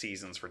like you like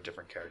seasons for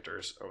different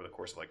characters over the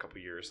course of like a couple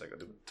of years, like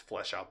to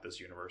flesh out this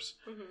universe,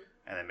 Mhm.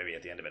 and then maybe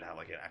at the end of it have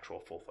like an actual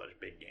full fledged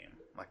big game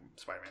like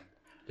Spider-Man.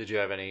 Did you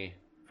have any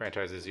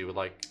franchises you would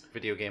like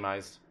video game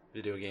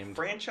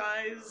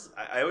Franchise,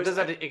 I It always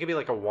doesn't have to- it could be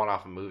like a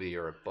one-off movie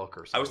or a book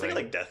or something. I was thinking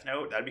like Death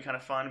Note. That'd be kind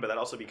of fun, but that'd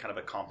also be kind of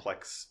a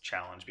complex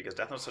challenge because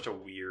Death Note's such a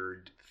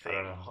weird I thing.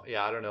 don't know.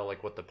 Yeah, I don't know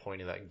like what the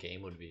point of that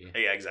game would be.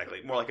 Yeah,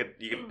 exactly. More like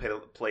you can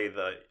play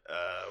the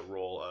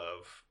role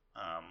of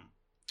I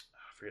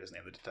forget his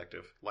name, the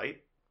detective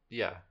Light.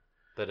 Yeah.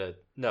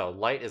 No,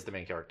 Light is the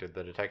main character.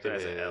 The detective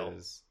Is it L?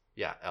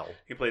 Yeah, L.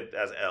 He played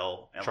as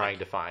L, and Trying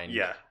like, to find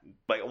yeah,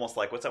 like almost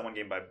like what's that one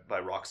game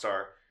by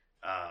Rockstar?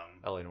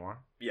 L.A. Noire.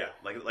 Yeah,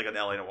 like an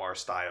LA Noire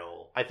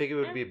style. I think it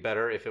would Yeah. be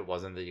better if it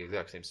wasn't the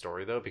exact same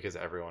story though, because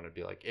everyone would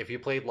be like, if you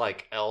played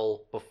like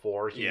L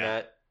before he Yeah.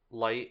 met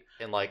Light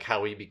and like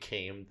how he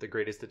became the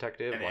greatest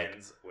detective, And like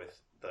ends with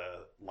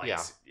the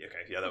lights. Yeah. Okay.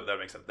 Yeah, that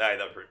makes sense. That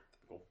would be pretty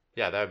cool.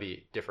 yeah, that would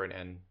be different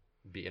and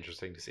be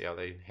interesting to see how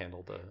they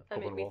handle the That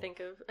made open me world. think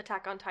of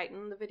Attack on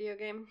Titan, the video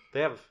game. They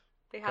have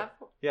They have.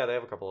 yeah, they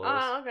have a couple of those.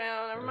 Oh, okay.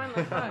 Well, never mind.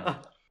 That's fine.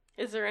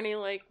 Is there any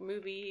like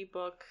movie,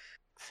 book,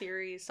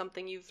 series,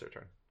 something you've It's your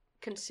turn.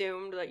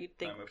 consumed that you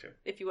think I moved to.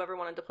 if you ever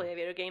wanted to play a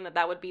video game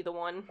that would be the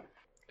one?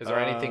 Is there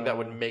anything that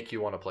would Uh, make you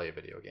want to play a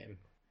video game?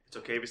 It's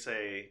okay if you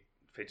say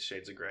 50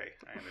 Shades of Grey.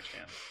 I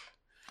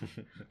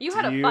understand. You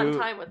had Do a fun you-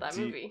 time with that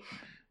do you- movie.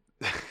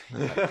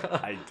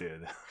 I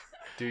did.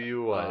 Do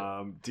you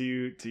what? Do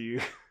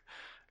you?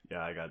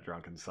 Yeah, I got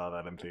drunk and saw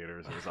that in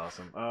theaters. It was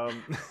awesome.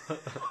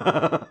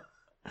 I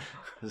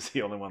was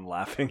the only one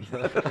laughing.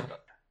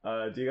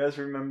 Do you guys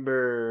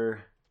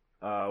remember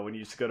when you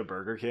used to go to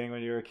Burger King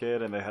when you were a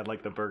kid, and they had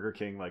like the Burger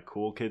King like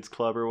Cool Kids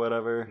Club or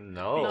whatever?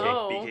 No.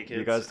 No. BK Kids.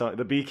 You guys don't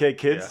the BK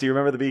Kids? Yeah. Do you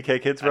remember the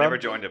BK Kids? I Rob? never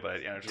joined it,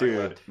 but yeah,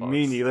 Dude, Fucks.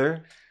 me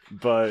neither.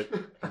 But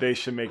they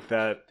should make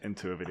that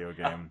into a video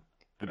game.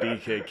 The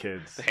BK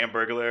Kids. the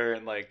Hamburglar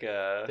and like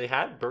They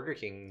had Burger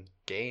King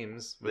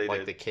games with They like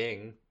did. the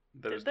King.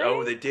 There's, Did they?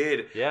 Oh, they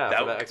did. Yeah, That-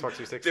 for the Xbox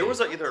 360. There was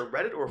either a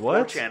Reddit or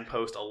What? 4chan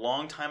post a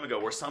long time ago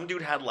where some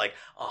dude had like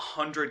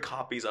 100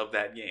 copies of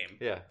that game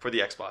Yeah. for the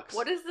Xbox.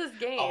 What is this I'll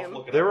game?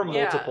 look it There up. were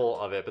Yeah. multiple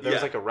of it, but there was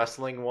Yeah. like a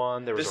wrestling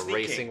one. There was The a Sneak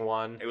racing King.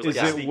 one. It was Is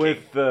like it Sneak with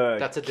King. the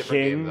That's a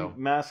different King game, though.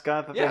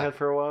 mascot that Yeah. they had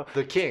for a while?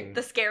 The King.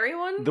 The scary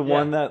one? The Yeah.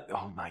 one that,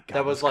 oh my god,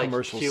 That was those like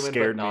commercials human, but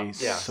scared not- me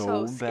yeah. so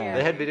So scary. bad.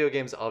 They had video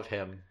games of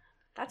him.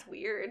 That's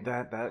weird.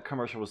 That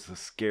commercial was the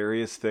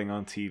scariest thing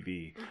on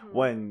TV.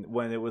 Mhm.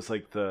 When it was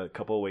like the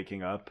couple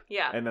waking up,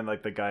 Yeah. and then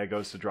like the guy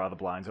goes to draw the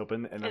blinds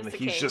open, and then It's the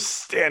he's king. just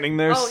standing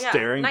there Oh yeah,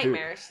 staring through.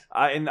 nightmares.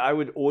 And I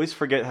would always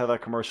forget how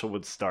that commercial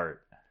would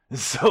start.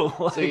 So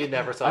like, So you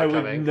never saw I it would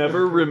coming. never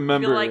You'd be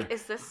remember. like,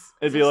 is this?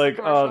 It'd is be this the like, oh,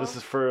 commercial? this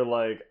is for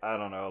like I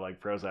don't know, like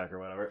Prozac or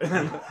whatever. And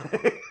then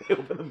they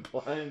open the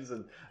blinds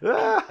and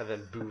ah! And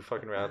then Boo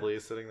fucking Radley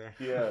is sitting there.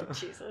 Yeah.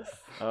 Jesus.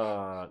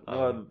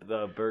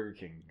 The Burger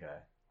King guy.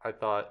 I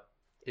thought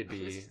it'd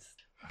be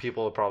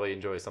people would probably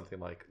enjoy something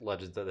like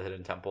Legends of the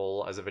Hidden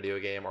Temple as a video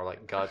game, or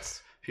like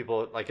Guts.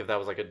 People like if that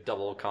was like a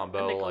double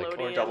combo, like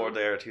Nickelodeon. Or Double or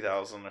Dare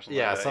 2000 or something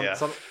yeah, like that.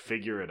 some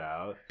Figure it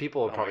out.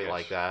 people would Oh my probably gosh.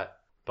 like that.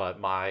 But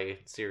my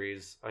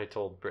series, I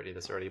told Brittany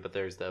this already, but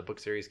there's the book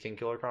series King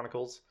Killer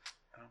Chronicles.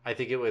 Oh. I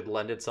think it would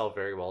lend itself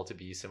very well to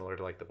be similar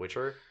to like The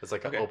Witcher. It's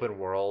like Okay. an open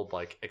world,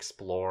 like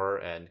explore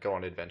and go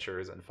on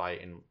adventures and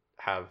fight and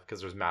have,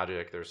 because there's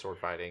magic, there's sword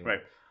fighting.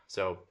 Right.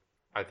 So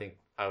I think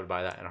I would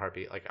buy that in a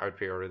heartbeat. Like I would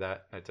pre-order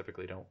that. I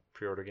typically don't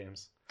pre-order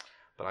games,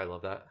 but I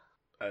love that.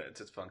 It's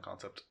a fun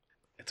concept.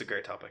 It's a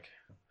great topic.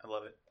 I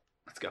love it.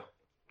 Let's go.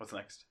 What's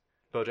next?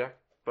 BoJack,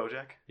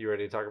 Bojack? you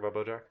ready to talk about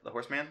BoJack? The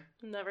Horseman?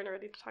 Never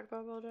ready to talk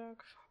about BoJack.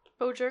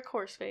 BoJack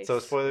Horseface. So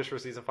spoilers for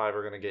season 5.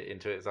 We're gonna get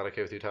into it. Is that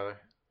okay with you, Tyler?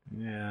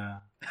 Yeah.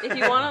 If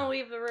you want to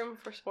leave the room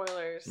for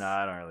spoilers.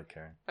 Nah, I don't really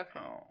care. Okay.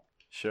 Oh.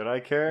 Should I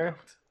care?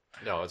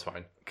 No, it's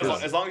fine.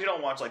 As long as you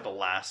don't watch like the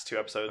last 2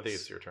 episodes. I think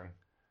it's your turn.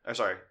 Oh,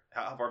 sorry.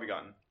 How far have you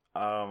gotten?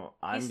 I'm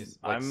He's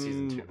like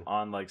season 2.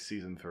 on like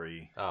season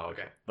 3, Oh,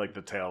 okay. like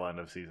the tail end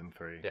of season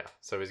 3. Yeah.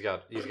 So he's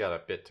got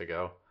a bit to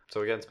go.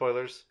 So again,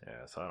 spoilers.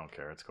 Yeah, so I don't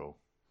care. It's cool.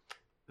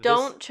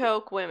 Don't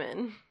choke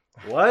women.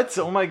 What?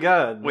 Oh my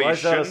god! Wait, Why you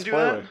is that a shouldn't do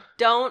spoiler? that?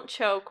 Don't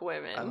choke I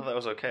women. thought that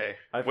was okay.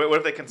 I've- Wait, what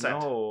if they consent?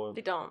 No,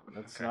 They don't.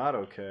 that's Okay. not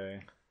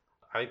okay.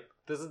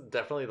 This is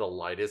definitely the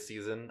lightest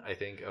season, I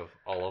think, of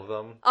all of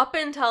them. Up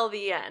until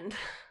the end.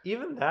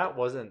 Even that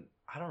wasn't,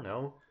 I don't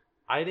know.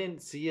 I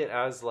didn't see it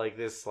as like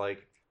this,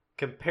 like,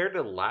 compared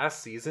to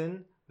last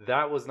season,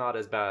 that was not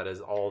as bad as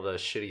all the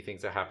shitty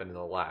things that happened in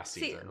the last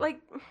See, season. like,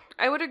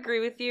 I would agree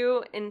with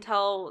you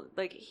until,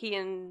 like, he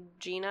and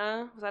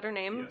Gina, was that her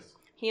name? Yes.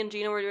 He and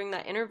Gina were doing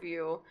that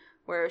interview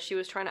where she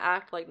was trying to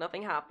act like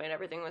nothing happened,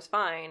 everything was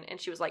fine, and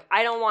she was like,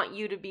 I don't want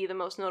you to be the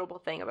most notable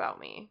thing about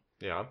me.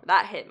 Yeah.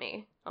 That hit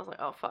me. I was like,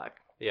 oh, fuck.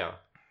 Yeah.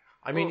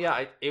 I mean, Oof.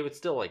 yeah, it was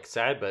still, like,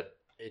 sad, but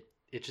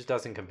it just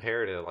doesn't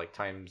compare to, like,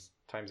 Time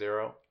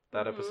Zero,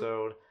 that Mhm.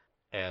 episode,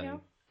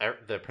 and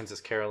the Princess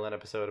Carolyn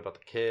episode about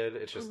the kid.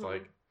 It's just, Mhm.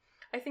 like,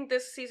 I think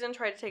this season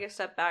tried to take a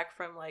step back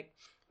from, like,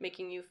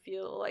 making you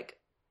feel, like,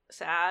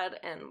 sad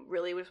and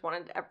really just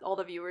wanted all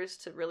the viewers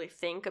to really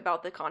think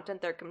about the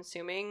content they're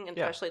consuming, and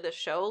Yeah. especially this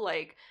show.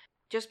 Like,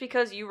 just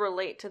because you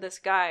relate to this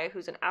guy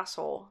who's an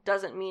asshole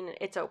doesn't mean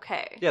it's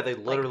okay. yeah, they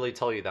literally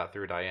tell you that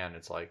through Diane.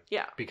 It's like,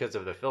 Yeah. because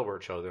of the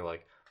Filbert show, they're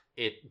like,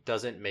 it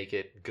doesn't make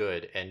it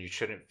good, and you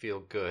shouldn't feel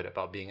good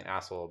about being an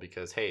asshole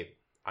because, hey,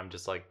 I'm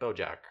just like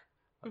BoJack.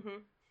 hmm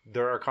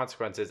There are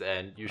consequences,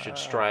 and you should Ah.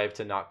 strive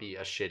to not be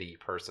a shitty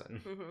person.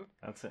 hmm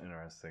That's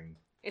interesting.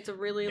 It's a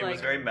really, It like...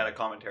 was very meta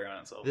commentary on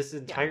itself. This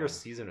entire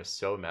season was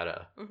so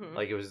meta. Mhm.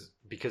 Like, it was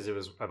because it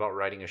was about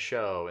writing a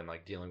show and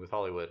like dealing with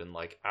Hollywood and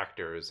like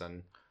actors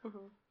and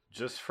Mhm.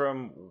 Just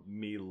from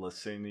me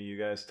listening to you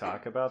guys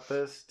talk about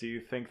this, do you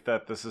think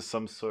that this is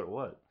some sort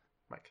what?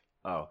 Mike.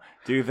 Oh,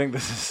 do you think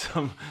this is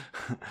some?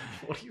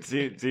 What do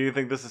you do you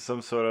think this is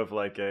some sort of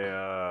like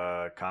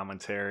a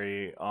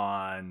commentary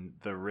on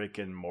the Rick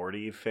and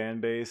Morty fan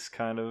base,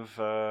 kind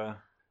of?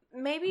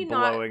 Maybe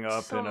blowing not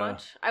up so in a-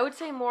 much. I would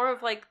say more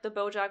of, like, the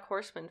BoJack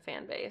Horseman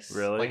fan base.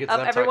 Really? Like, it's Of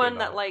them everyone talking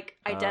that, about- like,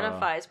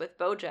 identifies with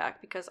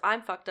BoJack, because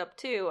I'm fucked up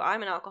too.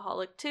 I'm an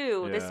alcoholic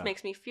too. Yeah. This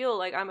makes me feel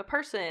like I'm a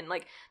person.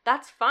 Like,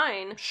 that's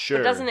fine. Sure.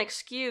 It doesn't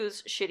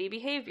excuse shitty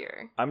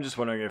behavior. I'm just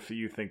wondering if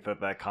you think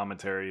that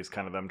commentary is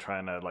kind of them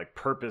trying to like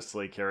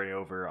purposely carry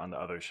over on the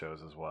other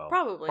shows as well.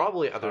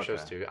 Probably. other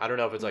shows Okay. too. I don't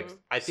know if it's like Mhm.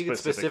 I think it's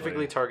Specifically.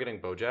 specifically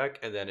targeting BoJack,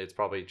 and then it's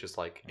probably just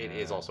like it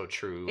is Yeah. also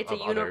true. It's a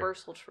of other-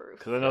 universal truth.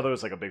 Because I know there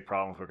was like a big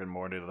problem with Rick and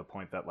Morty to the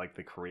point that like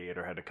the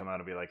creator had to come out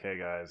and be like, "Hey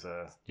guys,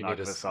 You knock need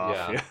to this s- off."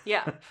 yeah.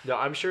 Yeah. No,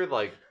 I'm sure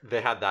like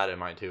they had that in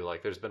mind too.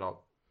 Like there's been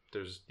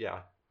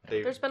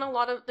There's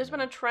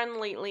been a trend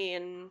lately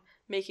in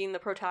making the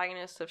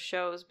protagonists of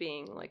shows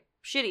being, like,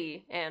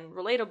 shitty and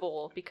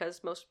relatable,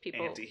 because most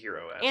people...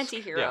 Anti-hero.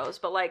 anti-heroes,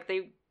 but, like,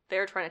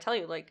 they're trying to tell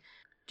you, like,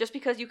 just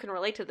because you can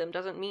relate to them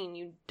doesn't mean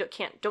you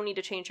don't need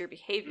to change your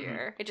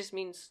behavior. It just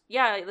means,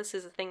 yeah, this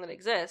is a thing that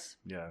exists,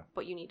 yeah,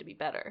 but you need to be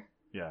better.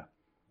 yeah.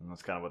 And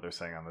that's kind of what they're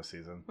saying on this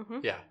season. Hmm.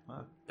 Yeah,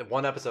 Wow.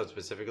 one episode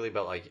specifically,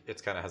 but like it's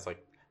kind of has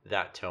like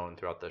that tone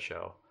throughout the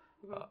show.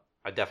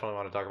 I definitely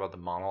want to talk about the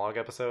monologue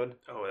episode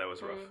Oh, that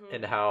was rough. Mhm.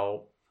 and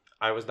how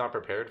I was not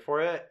prepared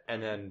for it,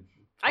 and then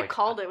I like,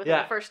 called it within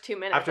the first 2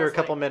 minutes. after I a was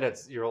couple like-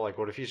 minutes, you're like,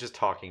 what if he's just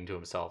talking to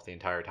himself the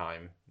entire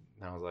time?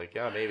 And I was like,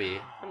 yeah, maybe.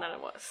 And then it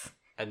was.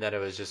 And then it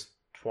was just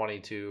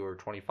 22 or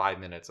 25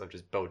 minutes of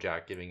just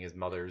Bojack giving his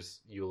mother's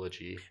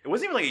eulogy. It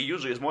wasn't even like a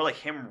eulogy. It was more like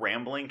him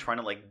rambling, trying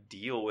to like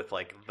deal with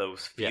like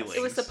those Yes. feelings.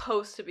 It was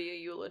supposed to be a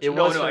eulogy. It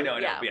was- No, I know,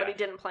 Yeah, yeah. but he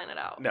didn't plan it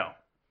out. No.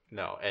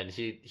 No, and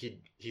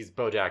he's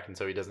Bojack, and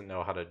so he doesn't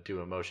know how to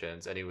do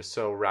emotions, and he was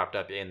so wrapped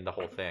up in the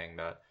whole thing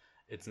that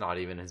it's not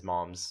even his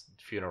mom's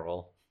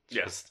funeral.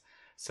 Yeah. Just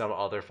some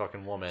other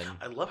fucking woman.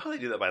 I love how they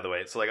do that, by the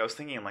way. So, like, I was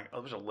thinking, I'm like,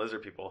 oh, there's a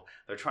lizard people.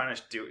 They're trying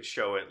to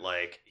show it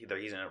like either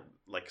he's in a,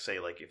 like, say,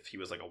 like, if he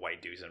was like a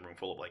white dude, he's in a room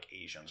full of like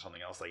Asians or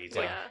something else. Like, he's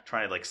like Yeah.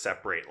 trying to like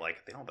separate,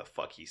 like, they don't know what the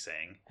fuck he's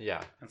saying. Yeah,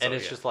 And and so,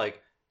 it's yeah. just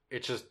like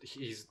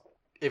he's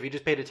if he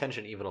just paid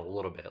attention even a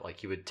little bit, like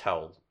he would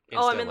tell.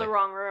 Oh, I'm in instantly. the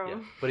wrong Yeah,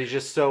 room. but he's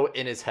just so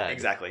in his head.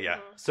 Exactly. Yeah.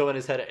 Mhm. So in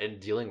his head and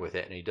dealing with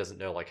it, and he doesn't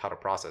know like how to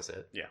process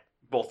it.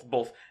 Both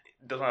doesn't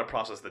know how to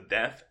process the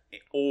death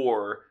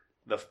or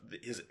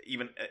his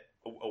even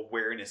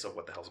awareness of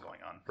what the hell's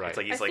going on. Right. It's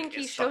like I he's like think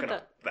he stuck showed in a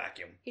that.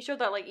 vacuum. He showed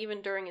that like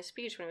even during his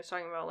speech when he was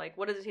talking about like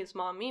what does his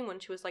mom mean when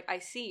she was like I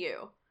see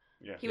you.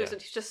 Yeah. He was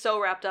just so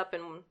wrapped up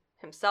in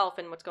himself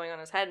and what's going on in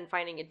his head and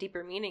finding a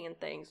deeper meaning in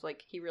things.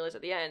 Like he realized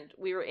at the end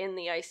we were in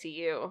the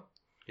ICU.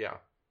 Yeah,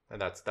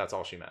 and that's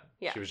all she meant.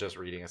 Yeah. She was just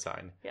reading a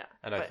sign. Yeah,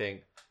 And I but-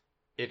 think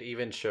it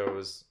even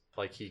shows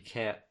like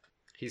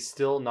he's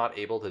still not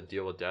able to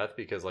deal with death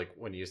because like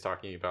when he was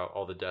talking about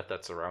all the death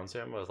that surrounds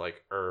him was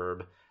like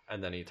Herb,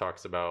 and then he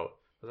talks about,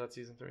 was that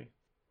season 3?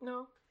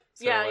 No.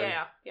 Sarah Lynn?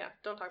 Yeah.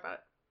 Don't talk about it.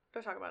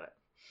 Don't talk about it.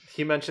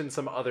 He mentioned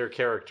some other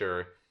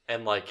character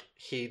and like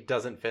he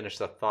doesn't finish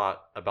the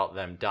thought about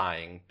them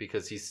dying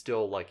because he's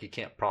still like he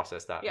can't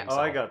process that Yeah. Oh,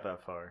 I himself. got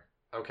that far.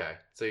 Okay,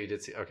 so you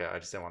did see. Okay, I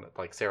just didn't want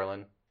to like Sarah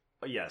Lynn.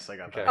 Oh, yes, I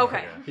got Okay. that. far,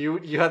 Okay. yeah.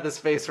 You had this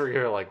face where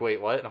you're like, wait,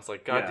 what? And I was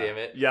like, God Yeah. damn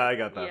it. Yeah, I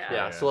got that. Yeah. far,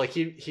 Yeah, so like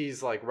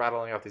he's like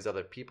rattling off these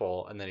other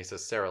people, and then he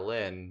says Sarah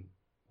Lynn,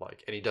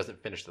 like, and he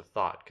doesn't finish the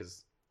thought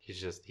because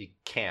he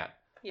can't.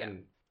 Yeah.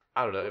 And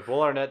I don't know if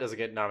Will Arnett doesn't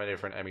get nominated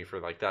for an Emmy for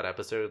like that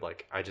episode,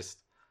 like I just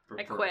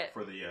I quit.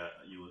 for the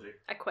eulogy.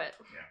 I quit.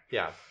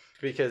 yeah,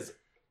 because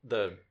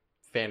the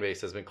fan base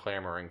has been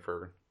clamoring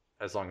for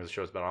as long as the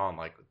show's been on,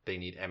 like they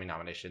need Emmy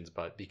nominations,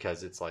 but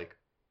because it's like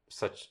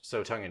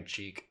so tongue in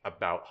cheek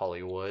about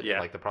Hollywood, Yeah.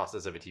 and, like the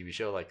process of a TV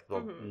show, like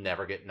they'll Mhm.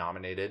 never get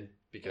nominated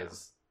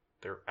because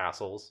they're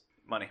assholes.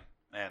 Money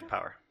and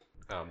power.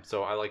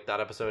 So I like that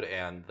episode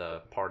and the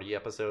party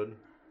episode.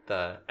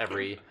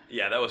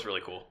 Yeah, that was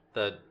really cool.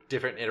 The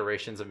different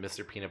iterations of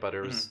Mr. Peanut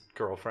Butter's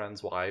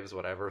girlfriends, wives,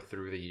 whatever,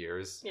 through the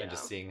years, Yeah. and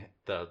just seeing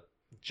the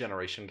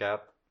generation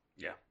gap.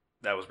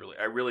 That was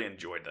I really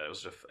enjoyed that. It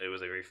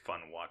was a very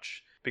fun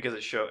watch because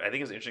it showed. I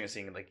think it's interesting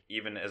seeing like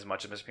even as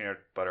much as Mr. Peanut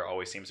Butter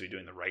always seems to be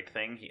doing the right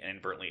thing, he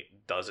inadvertently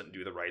doesn't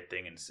do the right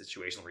thing in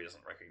situations where he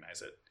doesn't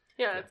recognize it.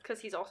 Yeah, it's because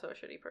he's also a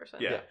shitty person.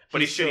 Yeah, Yeah.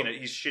 but he's He's shitty.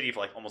 He's shitty for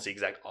like almost the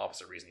exact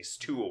opposite reason. He's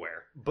too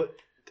aware. But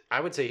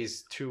I would say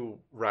he's too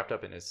wrapped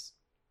up in his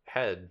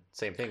head.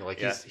 Same thing. Like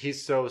Yeah.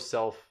 he's so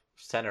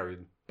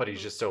self-centered, but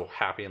he's just so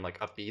happy and like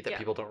upbeat that Yeah.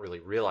 people don't really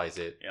realize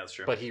it. Yeah, that's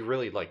true. But he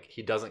really like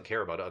he doesn't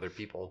care about other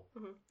people.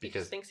 He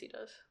Because- just thinks he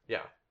does.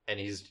 Yeah. And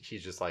he's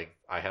just like,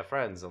 I have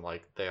friends and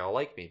like they all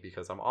like me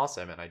because I'm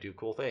awesome and I do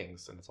cool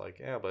things. And it's like,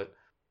 yeah, but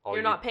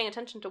You're not paying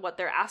attention to what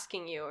they're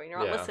asking you, or you're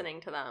not Yeah.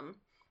 listening to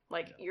them.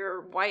 Like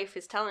your wife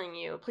is telling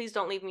you, "Please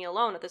don't leave me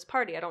alone at this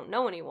party. I don't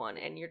know anyone,"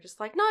 and you're just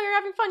like, "No, you're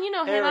having fun. You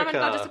know him. I'm Erica.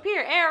 gonna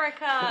disappear,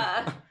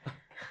 Erica."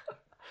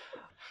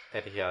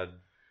 And he had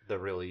the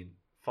really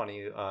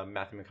funny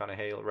Matthew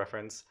McConaughey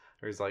reference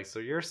where he's like, so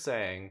you're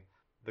saying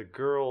the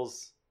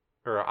girls,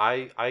 or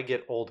I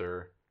get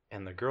older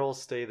and the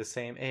girls stay the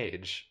same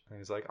age. And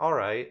he's like, all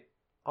right.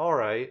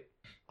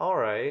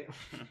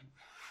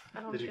 I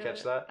don't Did you get catch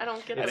it. that? I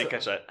don't get I it. didn't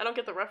catch that. I don't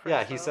get the reference.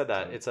 Yeah, he though. said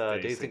that. It's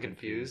Dazed Dazed and and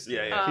Confused.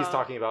 Yeah, yeah. He's Oh.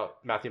 talking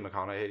about Matthew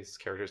McConaughey's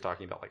character is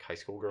talking about like high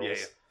school girls. Yeah,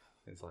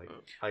 yeah. It's like,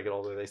 I get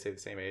older, they stay the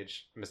same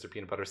age. Mr.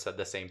 Peanut Butter said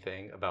the same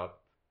thing about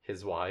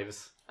his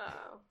wives.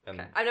 Oh, And-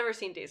 okay. I've never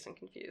seen Dazed and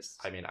Confused.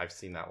 I mean, I've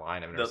seen that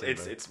line. I've never seen it.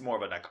 It's more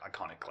of an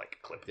iconic like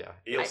clip. Yeah.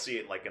 You'll see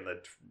it like in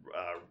the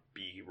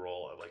B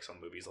roll of like some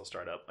movies they'll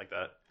start up like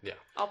that.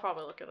 I'll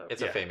probably look it up.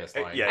 It's Yeah. a famous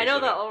Yeah, line. yeah. I know usually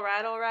the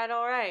that.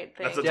 all right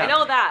thing. That's the I time.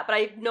 know that, but I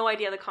have no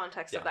idea the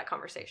context Yeah. of that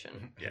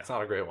conversation. Yeah. It's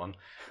not a great one.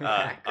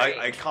 I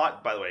Great.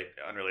 caught, by the way,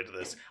 unrelated to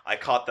this, I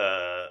caught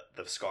the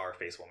scar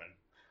face woman.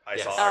 I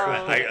Yes. saw her.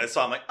 Oh. I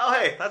saw. I'm like, oh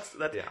hey, that's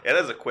Yeah.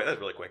 That's that's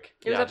really quick.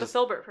 It was Yeah, at the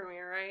Filbert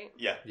premiere, right?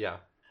 Yeah. Yeah.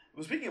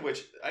 Well, speaking of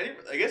which, I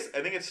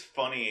think it's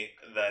funny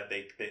that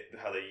they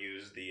how they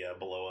use the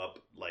blow up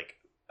like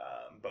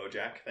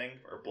BoJack thing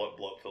or blow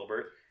up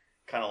Filbert.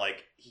 Kind of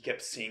like he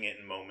kept seeing it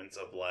in moments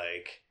of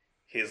like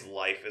his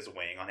life is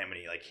weighing on him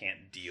and he like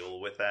can't deal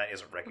with that. He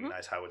doesn't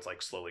recognize how it's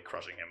like slowly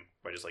crushing him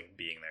by just like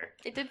being there.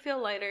 It did feel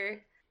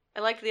lighter. I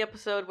liked the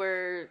episode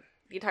where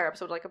the entire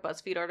episode was like a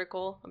BuzzFeed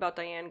article about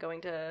Diane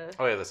going to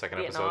Oh yeah, the second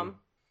Vietnam. episode.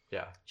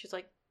 Yeah. She's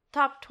like,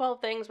 top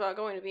 12 things about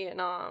going to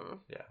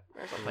Vietnam. Yeah.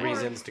 Or something.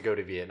 Reasons to go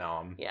to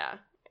Vietnam. Yeah.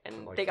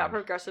 And Like they got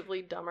fun.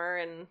 progressively dumber,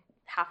 and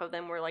half of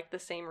them were like the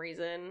same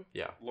reason.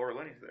 Yeah. Laura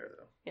Linney's there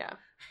though. Yeah.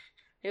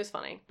 It was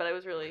funny, but it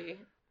was really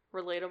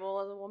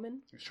relatable as a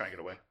woman. He's trying to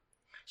get away.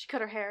 She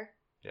cut her hair.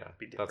 Yeah.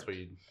 Be That's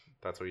different.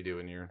 what you do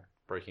when you're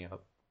breaking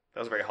up. That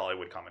was a very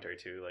Hollywood commentary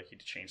too. Like you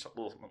change a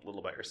little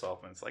about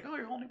yourself, and it's like, oh,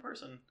 you're a whole new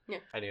person.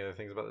 Any other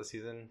things about this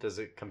season? Does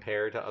it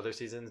compare to other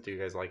seasons? Do you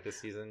guys like this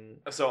season?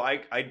 So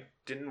I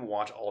didn't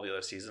watch all the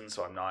other seasons,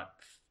 so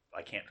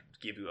I can't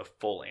give you a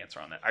full answer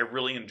on that. I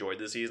really enjoyed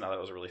this season. I thought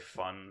it was a really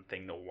fun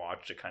thing to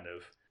watch, to kind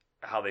of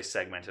how they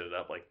segmented it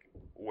up, like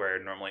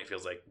where normally it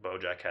feels like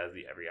BoJack has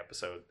every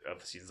episode of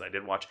the seasons I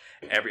did watch,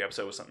 every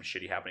episode was something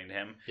shitty happening to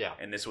him. Yeah.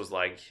 And this was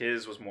like,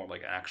 his was more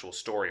like an actual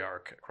story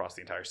arc across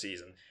the entire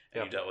season.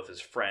 And Yeah. he dealt with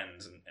his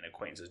friends and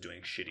acquaintances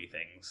doing shitty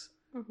things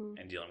Mm-hmm.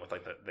 and dealing with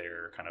like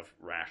their kind of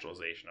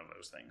rationalization of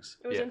those things.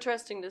 It was Yeah.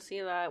 interesting to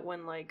see that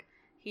when, like,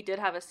 he did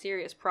have a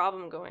serious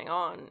problem going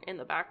on in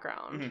the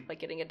background, Mhm. like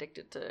getting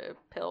addicted to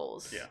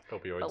pills. Yeah.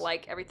 Opioids. But,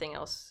 like, everything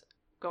else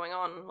going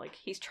on, like,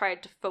 he's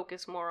tried to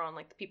focus more on,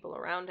 like, the people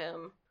around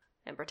him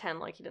and pretend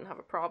like he didn't have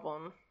a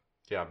problem.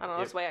 yeah. I don't know,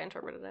 that's the way I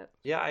interpreted it.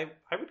 Yeah, I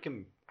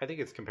would I think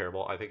it's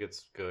comparable. I think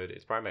it's good.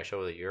 It's probably my show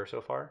of the year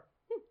so far.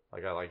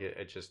 Like, I like it.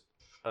 It just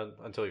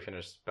until you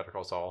finish Better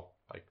Call Saul,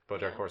 like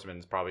BoJack Yeah. Horseman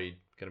is probably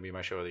gonna be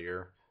my show of the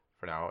year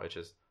for now. It's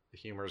just the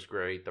humor's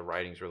great, the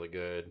writing's really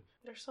good.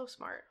 They're so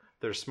smart.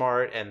 They're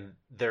smart and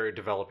they're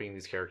developing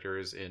these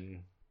characters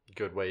in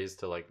good ways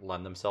to like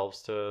lend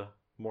themselves to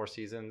more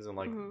seasons, and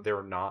like Mhm.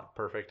 they're not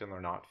perfect and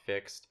they're not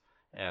fixed,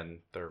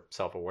 and they're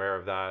self-aware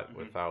of that Mhm.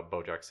 without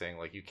BoJack saying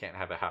like you can't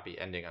have a happy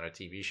ending on a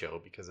TV show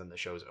because then the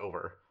show's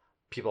over.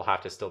 People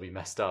have to still be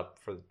messed up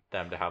for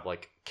them to have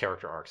like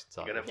character arcs and You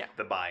stuff. gotta have Yeah.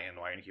 the buy-in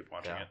while you keep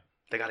watching Yeah. it.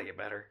 They gotta get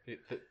better.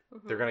 Mhm.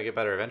 They're gonna get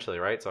better eventually,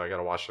 right? So I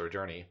gotta watch their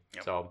journey.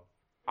 Yep. So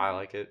I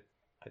like it.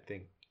 I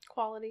think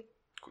Quality.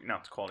 No,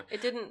 it's quality.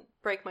 It didn't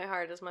break my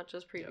heart as much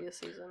as previous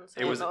seasons. I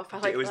It don't was know if I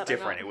liked it was that or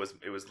different. not.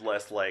 It was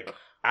less like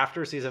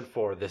after season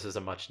 4, this is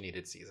a much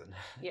needed season.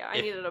 Yeah, I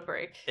If- needed a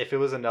break. If it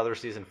was another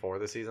season 4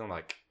 this season,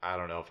 like I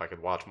don't know if I could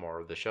watch more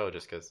of the show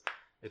just because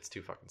it's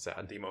too fucking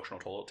sad. the emotional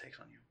toll it takes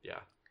on you.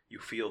 Yeah, You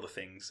feel the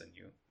things and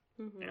you.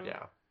 Mhm.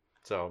 yeah.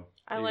 So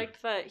I you-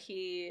 liked that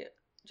he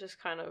just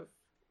kind of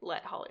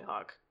let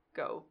Hollyhock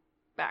go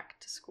back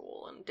to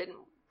school and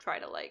didn't try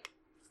to, like,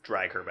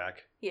 Drag her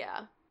back.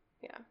 yeah.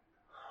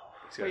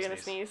 See Were you how I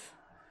gonna sneeze?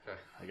 sneeze?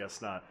 I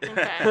guess not.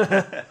 Okay.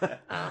 I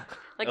Oh.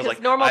 Like, was 'cause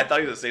like, normal, I thought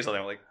you were gonna say something.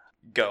 I'm like,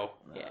 go.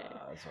 Yeah.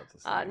 I was about to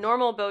say.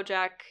 normal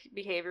BoJack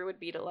behavior would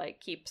be to,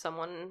 like, keep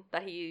someone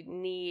that he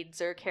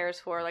needs or cares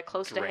for, like,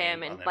 close to Drain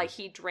him, on and, them. like,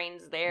 he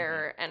drains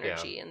their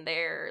energy and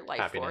their life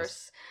Happiness.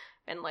 force.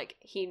 And, like,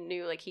 he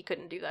knew, like, he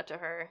couldn't do that to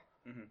her.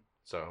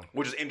 so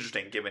Which is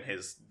interesting given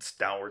his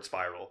downward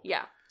spiral.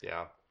 Yeah.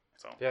 yeah,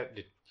 So yeah.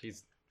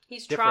 He's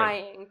He's Different.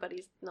 trying, but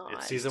he's not.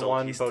 It's- season still-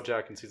 1 he's-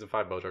 BoJack and season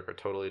 5 BoJack are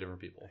totally different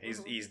people.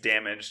 he's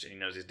damaged. And he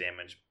knows he's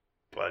damaged,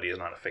 but he doesn't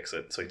know how to fix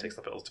it. So he takes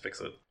the pills to fix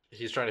it.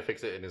 He's trying to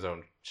fix it in his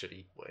own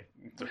shitty way.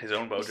 His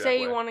own You BoJack say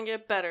way. you want to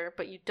get better,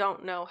 but you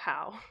don't know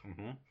how.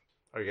 Mm-hmm.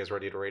 Are you guys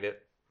ready to rate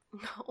it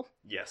No.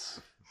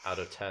 Yes. out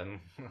of 10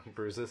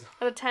 bruises?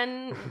 Out of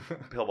 10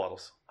 Pill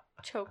bottles.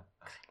 choke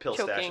Pill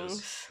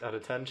chokings. stashes. Out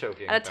of 10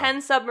 choking. Out of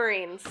 10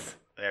 submarines.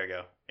 There we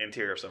go.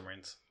 Interior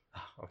submarines.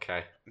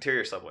 Okay.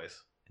 Interior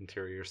subways.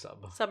 Interior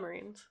sub.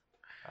 Submarines.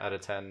 Out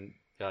of 10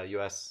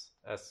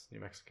 USS New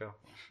Mexico.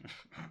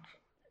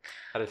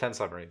 Out of 10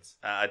 submarines.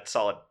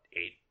 Solid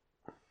 8.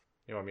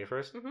 You want me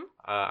 1st? Mhm.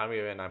 I'm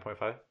giving it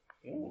 9.5.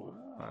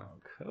 Wow,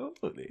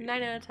 Cody.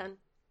 9 out of 10.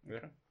 Yeah.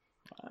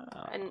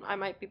 Wow. And I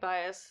might be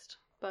biased,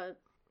 but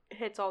it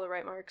hits all the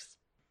right marks.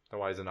 Then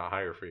why is it not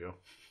higher for you?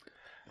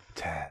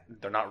 10.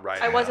 They're not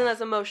right. I wasn't enough.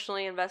 as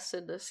emotionally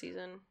invested this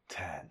season.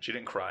 10. She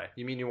didn't cry.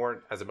 You mean you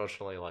weren't as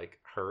emotionally like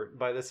hurt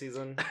by the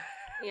season?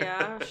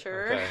 Yeah,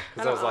 sure. Okay.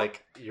 Because I was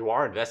like, you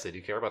are invested.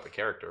 You care about the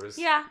characters.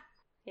 Yeah.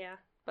 Yeah.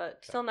 But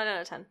still 9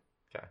 out of 10.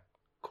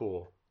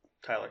 Cool.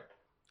 Tyler,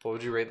 What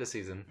would you rate the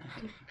season?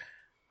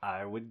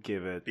 I would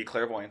give it. be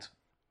clairvoyant.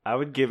 I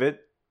would give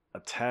it a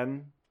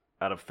 10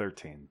 out of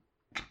 13.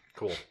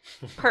 Cool.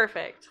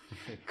 Perfect.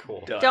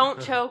 Cool. Done.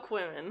 Don't choke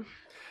women.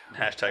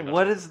 Hashtag.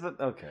 What is the?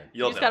 Okay.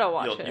 You'll You just know. gotta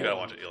watch You'll- it. You gotta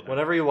watch it. You'll know.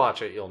 Whenever you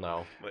watch it, you'll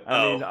know. But-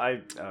 I oh. mean,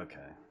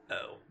 okay.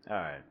 Oh. All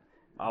right.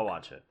 I'll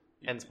watch it.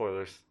 And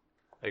spoilers.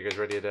 Are you guys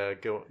ready to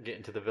get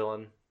into the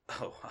villain?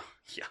 Oh.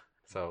 Yeah.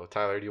 So,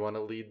 Tyler, do you want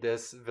to lead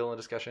this villain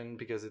discussion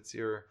because it's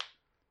your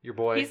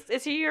boy?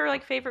 Is he your,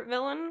 like, favorite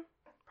villain?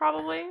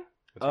 Probably.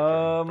 What's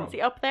your Um, Is he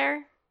up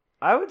there?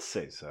 I would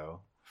say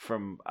so.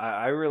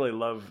 I really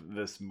love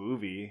this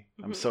movie.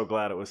 I'm Mhm. so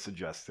glad it was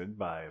suggested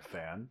by a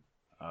fan.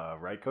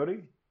 Right,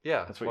 Cody?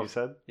 Yeah, That's what well, you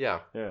said? Yeah,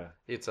 Yeah.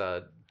 it's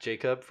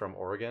Jacob from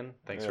Oregon.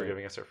 Thanks for Yeah.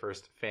 giving us our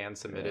first fan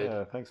submitted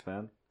Yeah, thanks,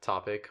 man.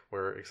 topic.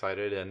 We're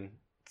excited, and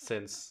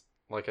since,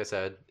 like I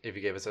said, if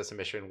you gave us a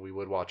submission, we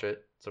would watch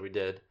it. So we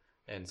did.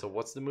 And so,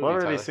 what's the movie? Well, I've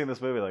already Tyler? seen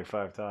this movie like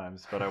 5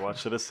 times, but I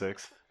watched it a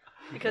 6th.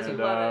 Because and,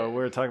 you love it.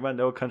 we're talking about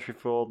No Country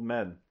for Old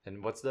Men.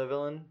 And what's the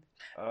villain?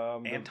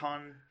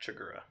 Anton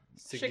Chigurh.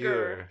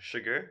 Sugar.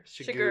 Sugar?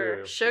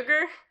 Sugar.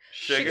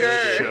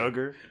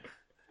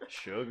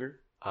 Sugar.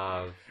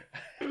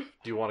 Do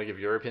you want to give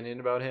your opinion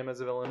about him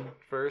as a villain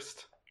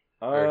first?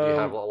 Or do you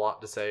have a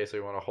lot to say, so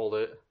you want to hold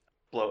it?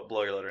 Blow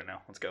your load right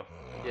now. Let's go.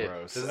 Yeah,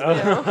 Gross. this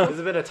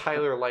has been a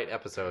Tyler Light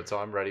episode, so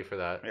I'm ready for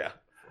that. Yeah.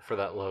 For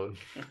that load.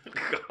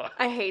 God.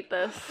 I hate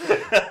this.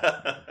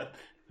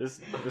 This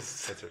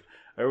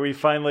are we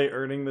finally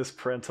earning this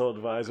parental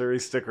advisory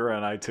sticker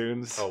on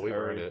iTunes? Oh, we've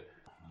Are earned we- it.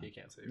 You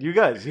can't say it. You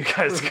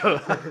guys go.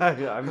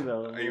 I'm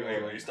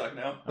Are you stuck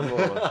now? I'm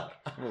a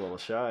little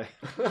shy.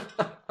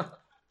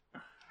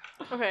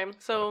 Okay,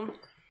 so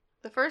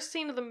the first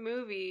scene of the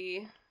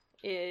movie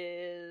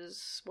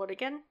is what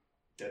again?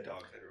 Dead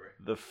dogs everywhere.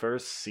 The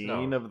first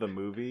scene No. of the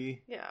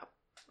movie. Yeah,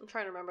 I'm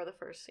trying to remember the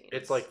first scene.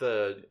 It's like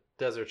the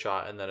desert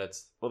shot, and then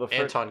it's Well, the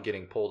Anton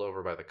getting pulled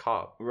over by the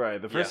cop.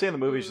 Right. The first Yeah. scene of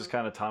the movie is just Mhm.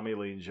 kind of Tommy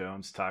Lee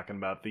Jones talking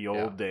about the old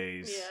Yeah.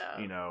 days, Yeah.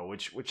 you know,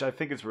 which I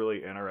think is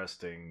really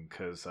interesting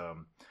because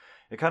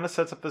it kind of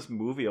sets up this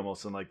movie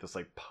almost in like this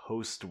like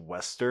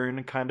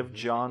post-Western kind of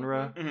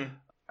genre. Mm-hmm.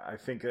 I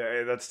think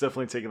that's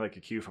definitely taking like a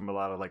cue from a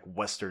lot of like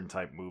Western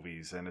type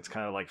movies, and it's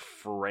kind of like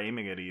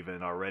framing it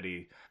even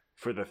already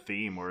for the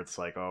theme where it's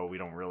like, oh, we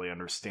don't really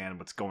understand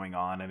what's going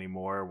on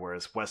anymore.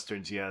 Whereas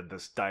Westerns, you had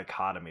this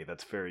dichotomy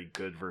that's very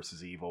good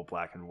versus evil,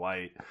 black and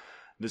white.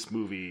 This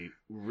movie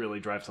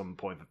really drives home the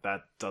point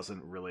that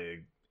doesn't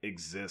really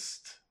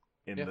exist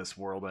in this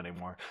world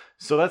anymore.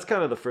 So that's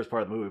kind of the first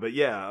part of the movie. But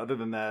yeah, other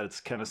than that,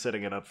 it's kind of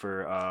setting it up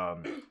for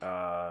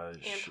Anton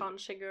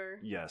Chigurh.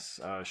 Yes,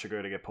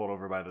 Sugar to get pulled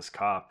over by this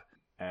cop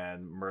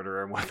and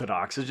murder him with an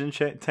oxygen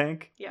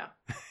tank. Yeah.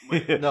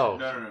 No.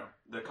 No.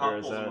 The Where cop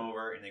is pulls him that?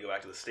 over and they go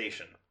back to the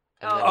station.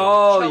 And then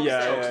Oh Chokes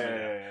yeah, him. yeah,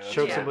 yeah, yeah.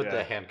 Chokes Yeah. him with Yeah.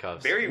 the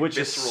handcuffs. Very Which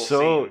is visceral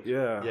so scene.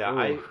 yeah.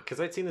 Yeah, Ooh.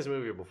 because I'd seen this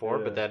movie before,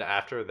 Yeah. but then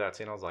after that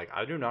scene, I was like,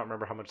 I do not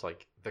remember how much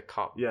like the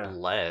cop Yeah.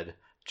 bled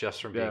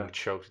just from being Yeah.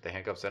 choked with the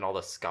handcuffs and all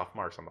the scuff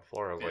marks on the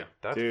floor. I was Yeah. like,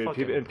 that's Dude,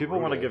 fucking people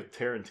want to brutal. give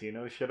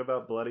Tarantino shit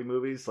about bloody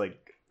movies,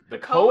 like the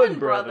Coen Coen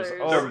brothers.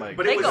 brothers. Oh my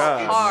But They it was go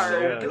god, hard. so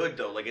yeah. good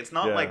though. Like it's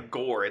not Yeah. like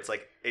gore. It's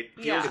like it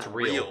feels Yeah. it's It's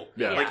real. real.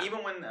 Yeah. Like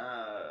even when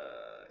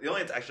the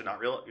only it's actually not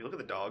real. If you look at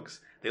the dogs,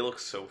 they look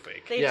so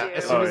fake. They Yeah, do.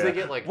 as soon Oh, as yeah. they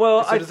get like,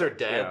 Well, as soon I- as they're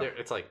dead, yeah.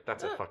 it's like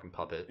that's a fucking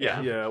puppet.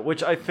 Yeah. Yeah,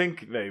 which I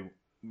think they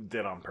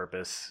did on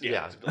purpose.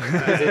 Yeah, Like,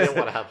 because they didn't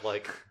want to have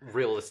like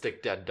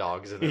realistic dead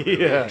dogs in the movie.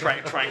 Yeah.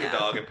 trying your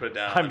dog and put it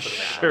down. I'm and put it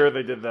back. sure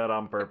they did that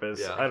on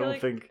purpose. Yeah. I I feel don't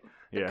like think.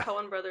 The Yeah,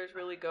 Coen brothers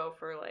really go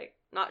for like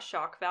not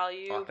shock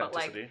value, but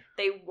like Authenticity.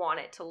 they want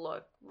it to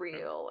look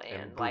real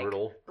and, like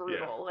brutal.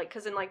 brutal. Like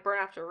because in like Burn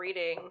After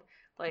Reading,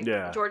 like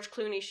Yeah. George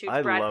Clooney shoots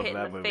I Brad love Pitt in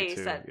that the movie,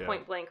 face too, at yeah.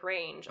 point blank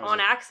range I was on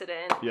like-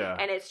 accident, yeah.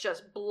 and it's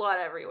just blood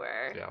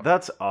everywhere. Yeah.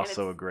 That's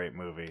also it's- a great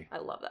movie. I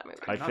love that movie.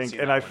 I I've not think, seen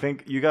and that I one.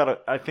 think you gotta.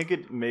 I think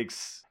it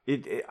makes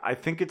it. I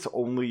think it's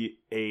only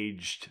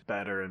aged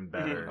better and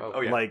better. Mhm.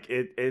 Oh, yeah. Like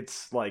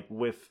it's like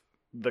with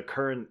the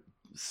current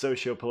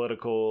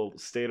socio-political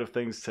state of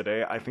things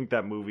today. I think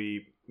that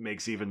movie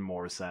makes even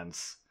more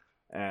sense.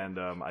 And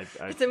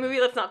It's a movie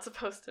that's not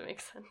supposed to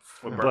make sense.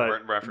 With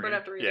But- Burn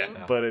After Reading.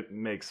 Yeah. but it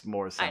makes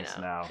more sense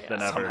know, now yeah.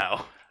 than ever.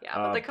 Somehow. Yeah,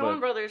 but the Coen but-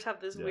 brothers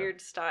have this yeah. weird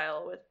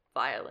style with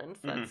violence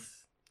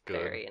that's Good.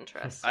 very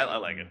interesting. I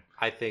like it.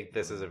 I think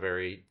this is a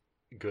very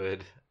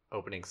good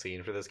opening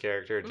scene for this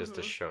character, just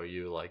to Mhm. show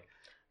you like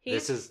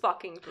He's this is-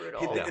 fucking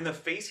brutal. Yeah. And the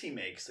face he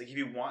makes, like if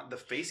you want the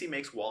face he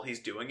makes while he's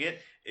doing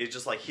it, is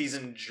just like he's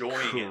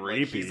enjoying it. Like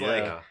Creepy, he's yeah.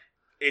 like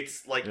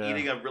it's like Yeah.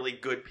 eating a really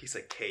good piece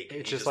of cake.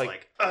 It's He's just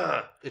like-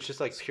 ugh. it's just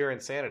like pure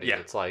insanity. Yeah.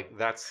 It's like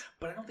that's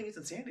But I don't think it's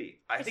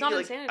insanity. I It's think not he,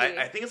 like, insanity.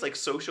 I think it's like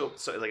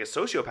like a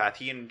sociopath.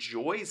 He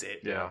enjoys it.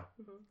 yeah.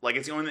 Like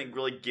it's the only thing that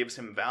really gives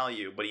him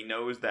value. But he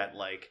knows that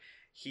like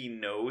he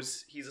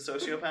knows he's a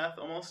sociopath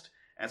almost.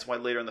 And that's why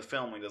later in the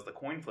film when he does the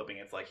coin flipping,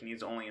 it's like he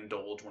needs to only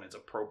indulge when it's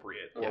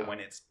appropriate or Yeah. when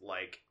it's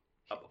like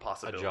a A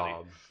possibility.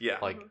 job. Yeah.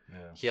 Like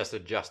Yeah. he has to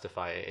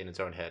justify it in his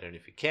own head, and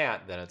if he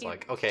can't, then it's He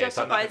like okay, it's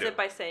not, nothing justifies to do. it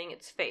by saying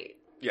it's fate.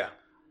 yeah.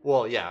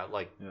 well, yeah,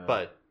 like Yeah.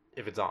 but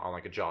if it's not on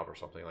like a job or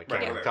something, like Right,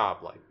 killing right. a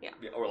cop, like Yeah,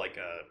 or like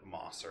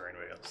Moss or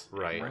anybody else.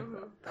 right.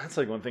 Mhm. That's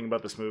like one thing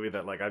about this movie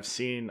that like I've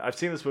seen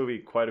this movie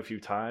quite a few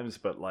times,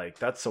 but like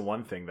that's the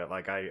one thing that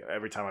like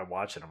every time I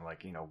watch it I'm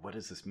like, what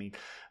does this mean?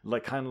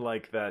 Like kind of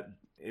like that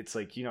it's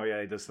like, he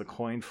does the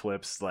coin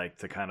flips like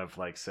to kind of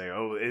like say,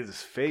 oh, it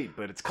is fate,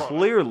 but it's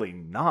clearly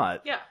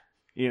not. Yeah.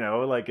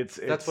 Like it's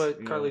That's what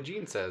you know, Carly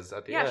Jean says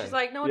at the Yeah, end. she's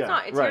like, no, it's yeah,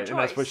 not. It's right, your choice. and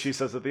that's what she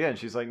says at the end.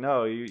 She's like,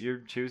 no, you're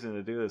choosing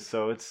to do this.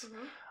 So it's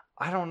Mhm.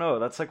 I don't know.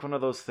 That's like one of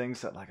those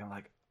things that like I'm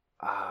like,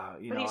 But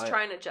he's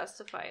trying to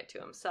justify it to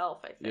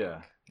himself, I think.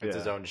 Yeah. It's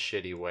his own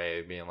shitty way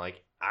of being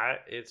like,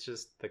 it's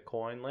just the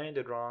coin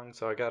landed wrong,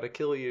 so I gotta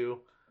kill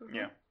you. Mhm.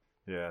 Yeah.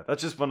 Yeah,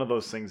 that's just one of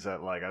those things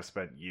that like I've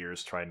spent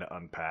years trying to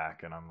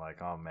unpack, and I'm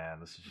like, oh man,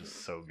 this is just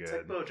so It's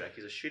like good. BoJack.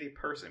 He's a shitty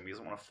person. But he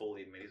doesn't want to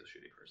fully admit he's a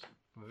shitty person.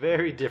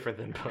 Very different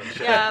than BoJack.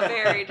 Yeah,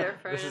 very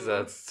different. This is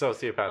a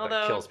sociopath Although,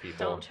 that kills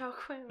people. don't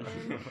choke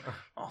women.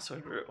 Also,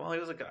 well, he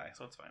was a guy,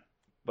 so it's fine.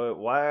 But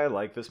why I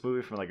like this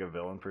movie from like a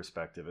villain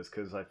perspective is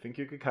because I think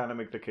you could kind of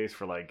make the case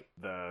for like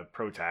the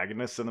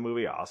protagonist in the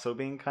movie also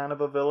being kind of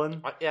a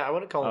villain. I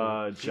wouldn't call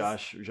him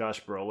Josh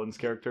Brolin's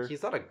character.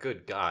 He's not a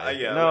good guy.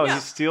 Yeah. No, Yeah. he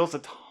steals a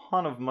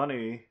ton of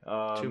money.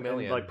 2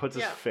 million. And, like puts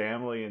his Yeah.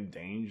 family in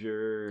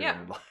danger. Yeah.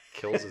 And, like,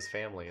 Kills his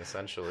family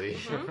essentially.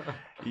 Mhm.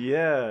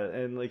 yeah,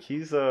 and like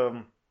he's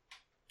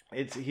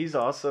he's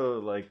also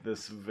like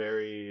this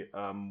very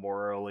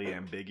morally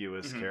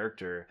ambiguous Mhm.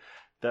 character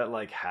that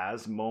like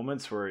has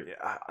moments where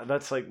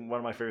that's like one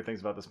of my favorite things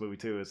about this movie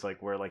too is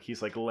like where like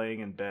he's like laying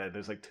in bed,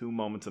 there's like 2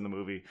 moments in the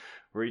movie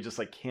where he just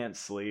like can't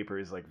sleep or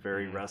he's like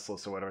very Mhm.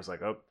 restless or whatever. It's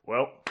like, oh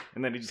well,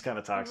 and then he just kind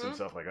of talks to Mhm.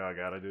 himself like, oh, I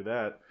gotta do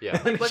that. Yeah.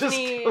 And Wasn't just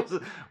he-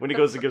 goes- when he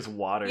goes and gives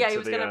water Yeah, to he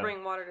was the gonna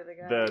bring water to the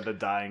guy. the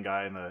dying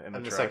guy in the And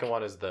truck. the second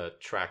one is the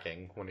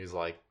tracking when he's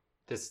like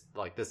this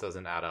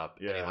doesn't add up.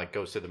 And he Yeah. like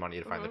goes to the money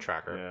to find the Mhm.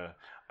 tracker. Yeah.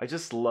 I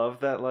just love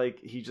that like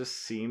he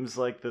just seems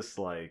like this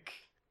like,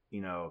 you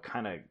know,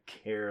 kind of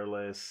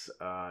careless,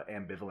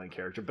 ambivalent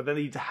character, but then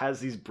he has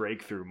these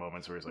breakthrough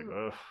moments where he's like,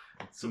 oh,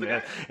 So the man.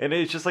 guy- And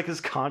it's just like his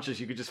conscience,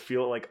 you could just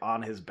feel it like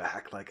on his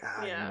back, like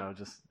Yeah. you know,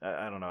 just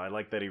I don't know. I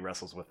like that he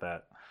wrestles with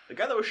that. The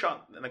guy that was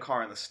shot in the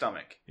car in the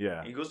stomach,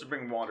 Yeah, he goes to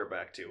bring water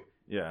back to.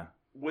 yeah.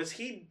 Was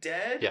he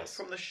dead Yes.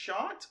 from the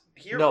shot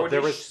here? No, or there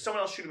did was-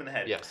 someone else shoot him in the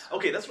head? Yes.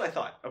 Okay, that's what I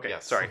thought. Okay,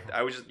 Yes. sorry.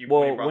 I was just you,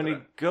 Well, brought when that he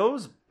up.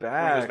 goes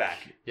back, back.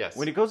 Yes.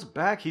 when he goes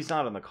back, he's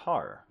not in the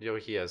car. Yo,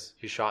 he is.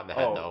 He's shot in the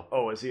head though.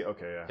 Oh, is he?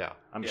 Okay, yeah. Yeah.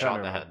 I'm Yeah. Shot trying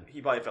in to the remember. head.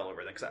 He probably fell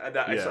over then because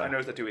Yeah. I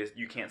noticed that too. Is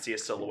you can't see a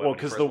silhouette. Well, when he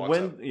because first the walks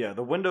up.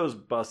 the window's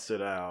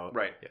busted out.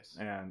 Right. Yes.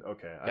 And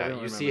okay, I Yeah,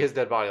 don't you see remember. his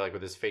dead body like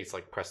with his face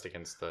like pressed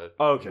against the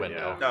Okay,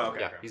 window. yeah. Oh, okay,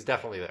 Yeah, okay. he's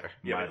definitely there.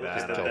 Yeah, My but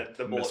because bad. the I bullet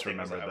thing was,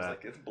 misremembered I was that.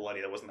 like, it's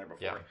bloody. That wasn't there before.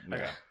 Yeah.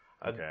 Yeah.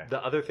 Okay.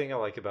 The other thing I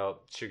like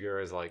about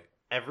Shigeru is like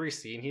every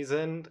scene he's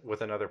in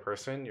with another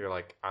person, you're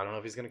like, I don't know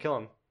if he's gonna kill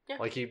him. Yeah.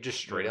 Like he just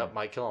straight Yeah. up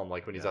might kill him.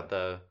 Like when he's Yeah. at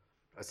the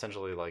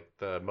essentially like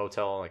the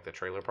motel, like the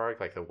trailer park,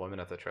 like the woman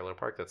at the trailer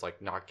park that's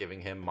like not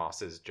giving him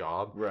Moss's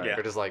job. Right. Yeah.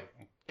 They're just like,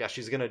 yeah,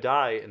 she's gonna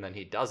die, and then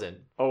he doesn't.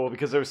 Oh, well,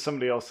 because there was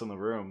somebody else in the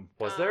room.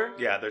 Was there?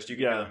 Yeah, there's you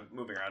can Yeah. hear them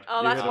moving around. Oh,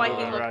 You that's heard why them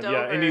he moving looked around.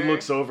 over. Yeah, and he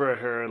looks over at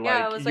her Yeah,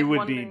 I like was, you like,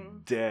 would be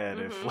wondering. dead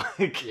if Mhm.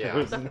 like Yeah. there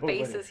was The no way.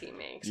 faces he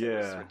makes. Yeah.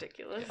 Yeah.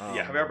 ridiculous. Yeah, Um,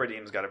 Javier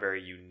Bardem's got a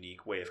very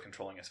unique way of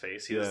controlling his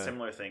face. He does Yeah. a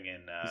similar thing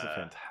in He's a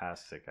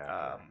fantastic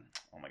actor.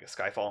 oh my god,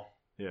 Skyfall.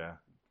 Yeah,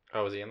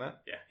 Oh, was he in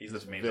that? Yeah, he's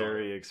he's the main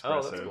very villain.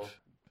 expressive. cool.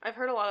 I've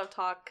heard a lot of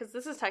talk because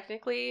this is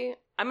technically,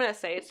 I'm gonna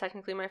say it's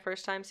technically my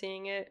first time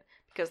seeing it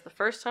because the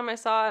first time I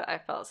saw it, I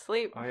fell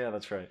asleep. Oh yeah,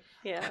 that's right.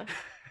 Yeah,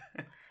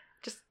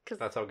 just because.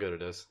 That's how good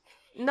it is.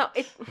 No,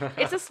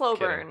 it's a slow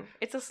Kidding. burn.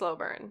 It's a slow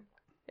burn.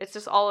 It's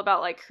just all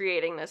about like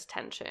creating this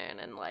tension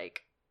and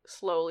like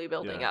slowly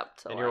building Yeah. up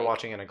to And like you were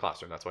watching in a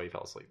classroom. That's why you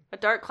fell asleep. a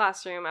dark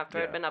classroom after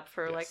Yeah. I'd been up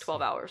for like Yes.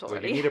 12 hours So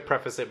already. you need to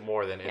preface it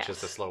more than it's Yes.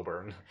 just a slow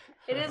burn.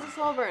 It is a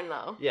slow burn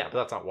though. Yeah, but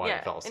that's not why yeah.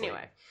 you fell asleep.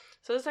 Anyway,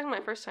 so this is like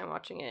my first time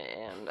watching it,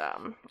 and I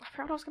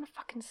forgot what I was gonna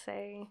fucking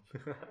say.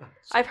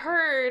 I've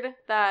heard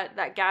that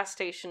that gas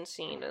station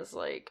scene is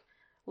like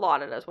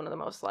lauded as one of the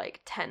most like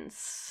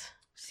tense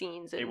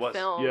scenes in It was.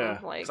 film. Yeah.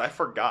 Like, 'Cause I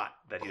forgot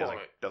that he Call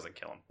it. doesn't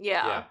kill him.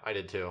 yeah, Yeah, I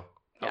did too.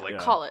 I was like, Yeah.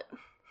 call it.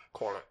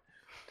 Call it.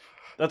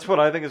 That's what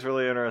I think is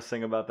really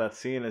interesting about that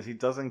scene is he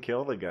doesn't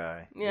kill the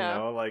guy. Yeah. You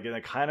know, like, and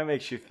it kind of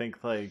makes you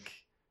think like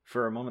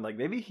for a moment like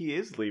maybe he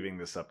is leaving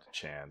this up to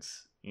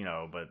chance. You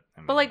know, but I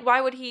mean, But like, why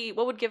would he?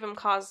 What would give him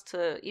cause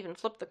to even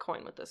flip the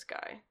coin with this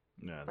guy?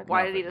 no, like,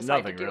 why did he nothing- decide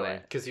to nothing do really.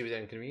 it? Because he was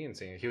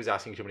inconveniencing. He was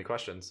asking too many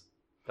questions.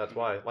 That's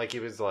why. Like, he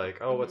was like,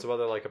 oh, what's the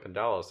weather like up in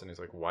Dallas? And he's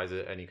like, why is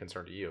it any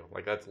concern to you?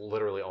 Like, that's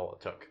literally all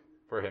it took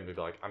for him to be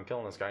like, I'm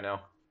killing this guy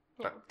now.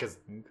 Yeah. Because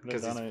He could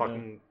have he's done it,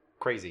 fucking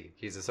crazy.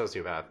 He's a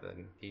sociopath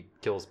and he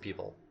kills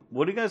people.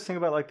 What do you guys think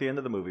about like the end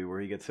of the movie where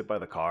he gets hit by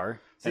the car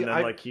See, and then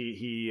I- like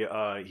he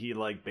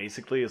like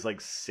basically is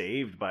like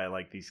saved by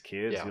like these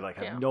kids Yeah. who like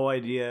have Yeah. no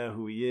idea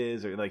who he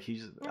is or like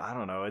he's I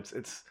don't know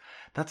it's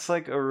that's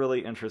like a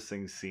really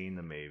interesting scene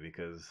to me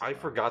because I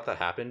forgot that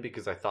happened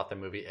because I thought the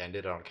movie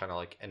ended on kind of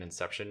like an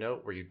Inception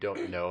note where you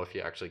don't know if he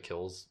actually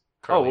kills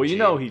oh Carly well you G.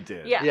 know he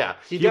did Yeah. Yeah,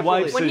 he He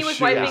definitely... wipes When he his was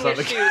shoes wiping on his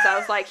the- shoes, I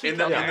was like, he In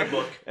the, killed Yeah. him. in the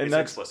book, and it's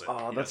that's explicit.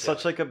 oh He that's does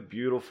such kill like a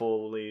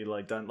beautifully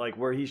like done like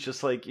where he's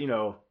just like you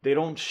know they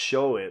don't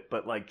show it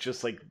but like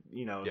just like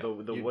you know Yeah.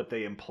 the You- what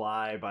they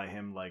imply by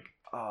him like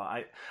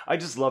oh I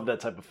just love that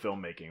type of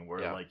filmmaking where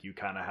Yeah. like you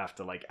kind of have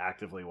to like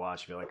actively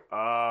watch and be like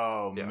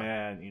oh Yeah.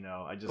 man you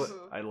know I just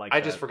But- I like I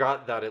that. just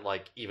forgot that it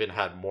like even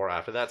had more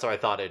after that, so I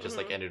thought it just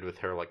like Mhm. ended with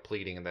her like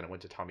pleading, and then it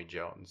went to Tommy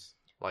Jones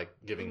like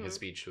giving his Mhm.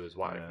 speech to his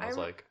wife. Yeah. I was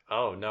I- like,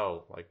 oh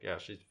no, like yeah,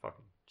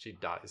 she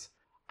dies.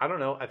 I don't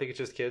know. I think it's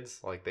just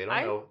kids. Like they don't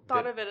I know.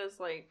 thought of it as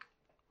like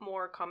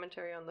more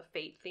commentary on the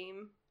fate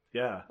theme.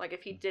 yeah Like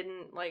if he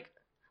didn't like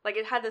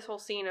it had this whole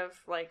scene of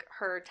like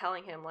her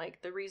telling him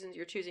like the reasons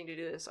you're choosing to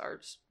do this are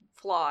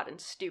flawed and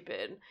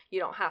stupid. You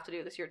don't have to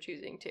do this. You're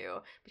choosing to.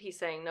 But he's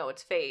saying no,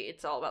 it's fate.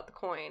 It's all about the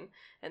coin.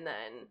 And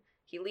then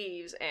he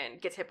leaves and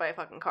gets hit by a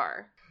fucking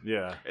car.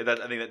 yeah I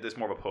think that there's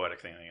more of a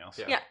poetic thing than anything else.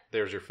 Yeah. Yeah.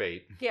 There's your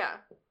fate. Yeah.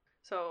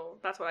 So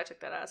that's what I took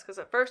that as. Because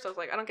at first I was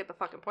like, I don't get the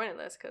fucking point of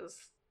this. Because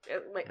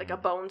like a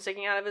bone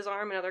sticking out of his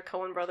arm, another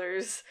Coen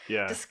Brothers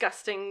Yeah.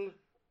 disgusting,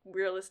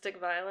 realistic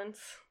violence.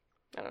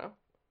 I don't know.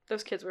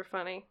 Those kids were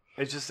funny.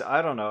 It's just,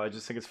 I don't know. I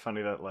just think it's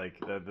funny that like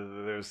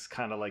there's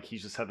kind of like he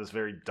just had this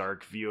very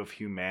dark view of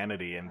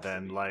humanity, and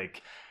then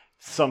like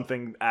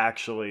something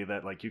actually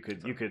that like you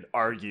could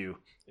argue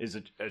is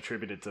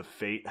attributed to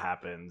fate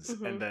happens,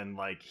 and then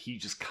like he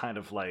just kind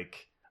of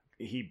like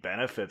he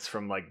benefits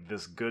from like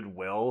this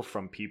goodwill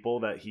from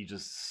people that he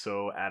just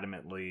so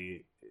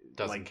adamantly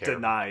Doesn't like care.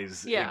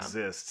 denies Yeah.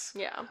 exists.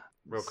 Yeah.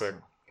 Real quick,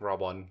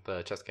 Rob won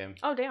the chess game.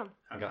 Oh, damn.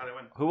 How did I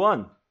win? Who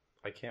won?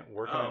 I can't.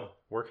 Where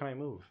can I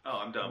move? Oh,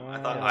 I'm dumb. I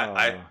Wow. thought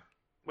I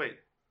wait.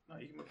 No,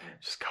 you can move.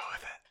 Just go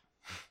with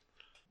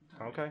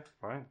it. Okay,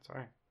 fine,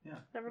 sorry.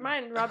 Never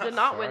mind. Rob did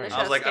not win the Sorry. chess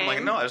I was like, game. I'm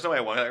like, no, there's no way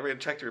I won. I already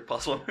checked your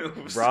possible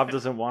moves. Rob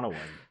doesn't want to win.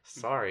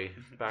 Sorry.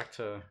 Back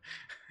to.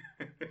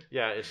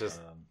 Yeah, it's just.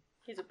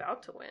 He's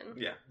about to win.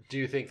 Yeah. Do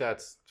you think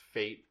that's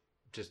fate,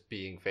 just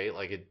being fate?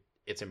 Like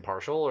it's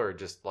impartial, or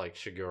just like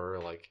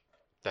Shigur, like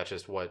that's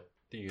just what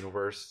the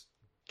universe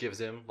gives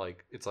him?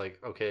 Like it's like,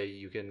 okay,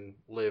 you can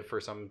live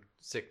for some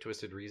sick,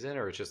 twisted reason,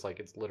 or it's just like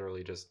it's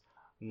literally just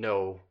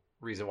no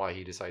reason why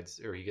he decides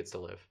or he gets to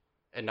live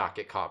and not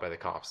get caught by the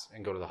cops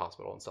and go to the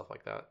hospital and stuff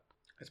like that.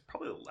 It's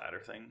probably the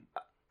latter thing.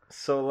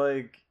 So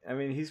like, I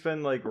mean, he's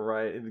been like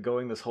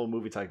going this whole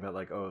movie talking about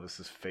like, oh, this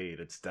is fate,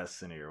 it's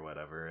destiny or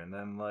whatever, and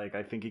then like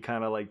I think he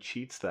kind of like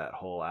cheats that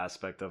whole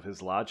aspect of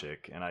his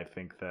logic, and I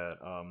think that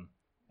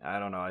I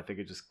don't know, I think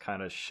it just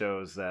kind of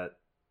shows that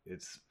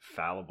it's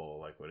fallible,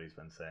 like what he's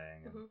been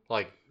saying. And,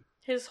 Like,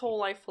 His whole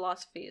life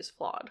philosophy is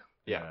flawed.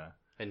 yeah.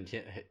 And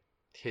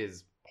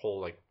his whole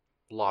like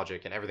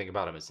logic and everything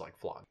about him is like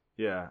flawed.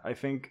 Yeah, I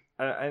think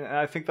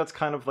I think that's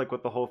kind of like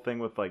what the whole thing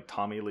with like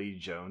Tommy Lee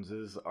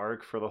Jones's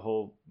arc for the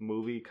whole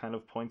movie kind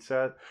of points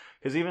at,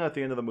 because even at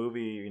the end of the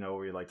movie, you know,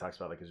 where he like talks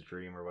about like his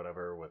dream or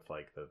whatever with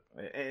like the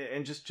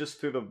and just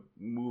through the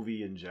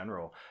movie in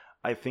general,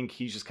 I think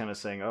he's just kind of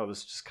saying, oh, this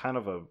is just kind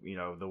of a, you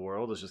know, the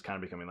world is just kind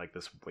of becoming like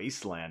this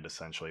wasteland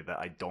essentially that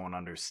I don't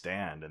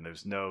understand, and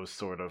there's no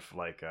sort of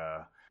like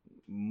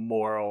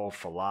moral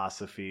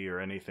philosophy or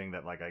anything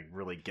that like I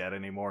really get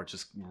anymore. It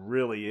just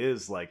really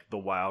is like the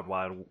wild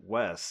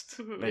west,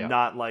 and Yeah.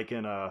 not like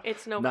in a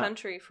It's no Not-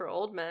 country for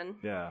old men.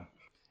 yeah.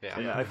 Yeah.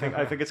 Yeah,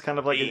 I think it's kind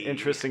of like an Hey.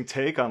 interesting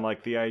take on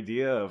like the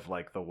idea of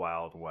like the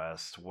Wild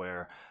West,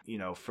 where, you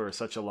know, for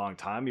such a long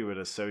time you would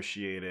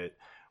associate it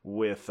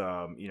with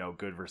you know,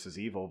 good versus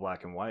evil,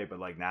 black and white, but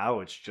like now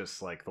it's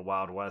just like the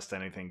Wild West,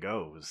 anything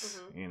goes,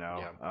 you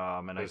know.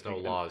 And There's I no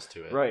think laws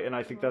to it. right, and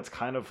I think that's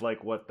kind of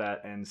like what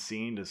that end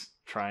scene is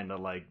trying to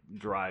like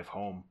drive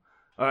home.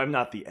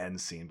 Not the end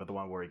scene, but the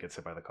one where he gets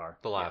hit by the car.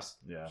 The last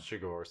Yeah.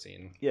 Shigur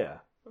scene. Yeah.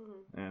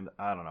 Mm-hmm. And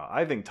I don't know.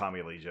 I think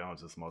Tommy Lee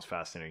Jones is the most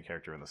fascinating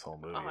character in this whole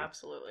movie. Oh,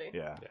 absolutely.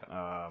 Yeah.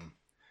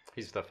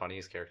 He's the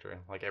funniest character.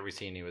 Like every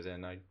scene he was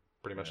in, I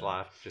pretty much Yeah.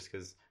 laughed just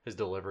because his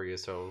delivery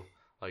is so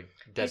like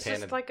He's deadpan.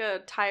 just And, like a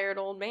tired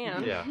old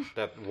man. yeah,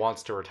 that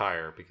wants to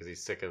retire because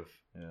he's sick of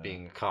Yeah.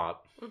 being a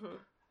cop. Mm-hmm.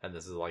 And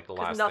this is like the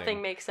Because last nothing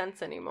thing. makes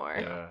sense anymore.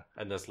 Yeah.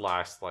 And this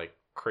last like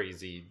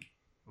crazy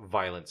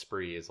violent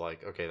spree is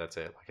like, okay, that's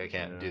it. Like I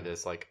can't do Yeah.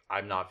 this. Like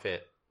I'm not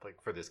fit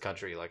like for this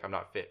country. Like I'm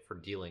not fit for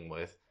dealing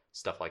with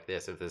stuff like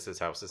this if this is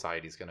how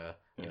society's gonna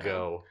Yeah.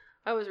 go.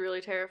 I was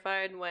really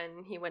terrified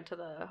when he went to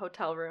the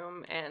hotel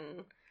room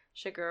and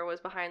Shigur was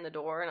behind the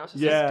door, and I was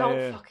just Yeah, like, don't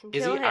yeah. fucking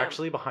Is kill he him.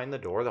 actually behind the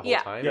door the whole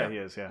Yeah. time? Yeah, he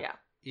is. Yeah. Yeah.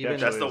 Even Yeah,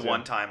 That's the is,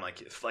 one time, like,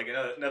 it's like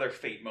another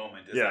fate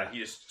moment is Yeah. that he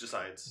just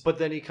decides. But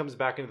then he comes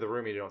back into the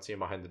room. You don't see him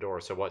behind the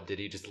door. So what? Did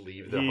he just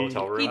leave the He-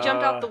 hotel room? He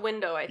jumped out Uh, the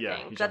window, I yeah, he think.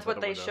 jumped That's out what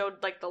the they window.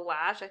 showed, like the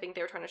lash. I think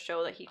they were trying to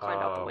show that he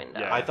climbed out the Oh, window.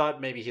 yeah. I thought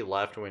maybe he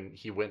left when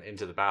he went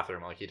into the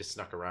bathroom. Like he just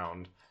snuck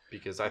around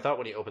because I thought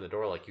when he opened the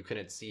door, like you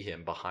couldn't see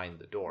him behind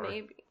the door.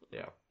 Maybe.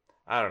 Yeah,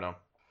 I don't know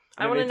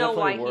I want to they know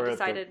why definitely he were at the-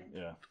 decided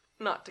yeah.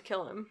 not to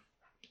kill him.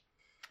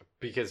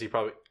 because he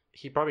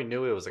probably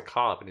knew it was a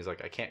cop and he's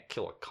like, I can't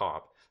kill a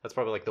cop. That's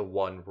probably like the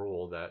one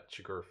rule that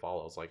Shigur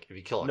follows. Like if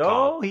you kill a No,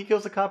 cop, he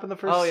kills a cop in the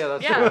first. Oh, yeah,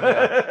 that's Yeah.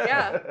 true.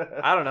 Yeah.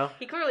 I don't know.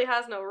 He clearly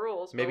has no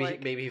rules. Maybe but,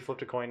 like, maybe he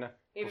flipped a coin.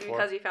 maybe before.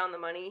 because he found the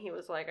money, he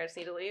was like, I just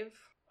need to leave.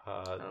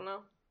 I don't know.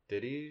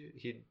 Did he?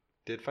 He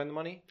did find the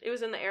money. It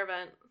was in the air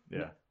vent.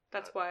 Yeah.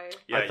 That's why.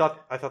 Yeah,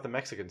 I thought the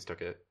Mexicans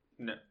took it.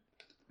 No.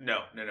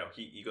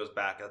 He goes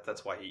back.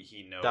 That's why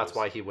he knows. That's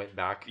why he went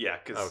back. Yeah,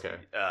 because Okay.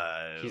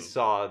 he He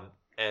saw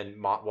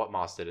what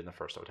Moss did in the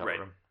first hotel Right,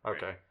 room. right.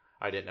 Okay,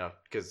 I didn't know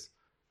because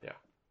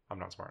I'm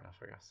not smart enough,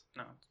 I guess.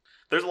 No,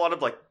 there's a lot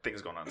of like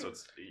things going on, so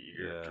it's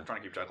you're Yeah. trying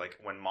to keep track. Like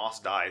when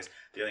Moss dies,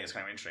 the other thing that's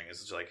kind of interesting is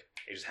it's like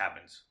it just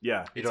happens.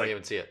 Yeah. You It's don't like-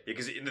 even see it.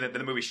 Because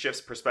the movie shifts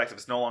perspective.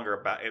 It's no longer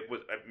about it.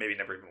 Was maybe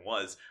never even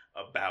was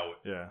about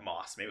Yeah.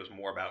 Moss. Maybe it was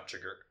more about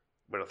Trigger.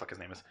 What the fuck his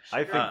name is?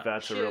 I think Uh,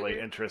 that's a really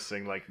Sugar.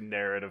 interesting like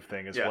narrative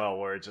thing as Yeah. well,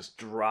 where it just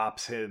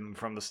drops him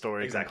from the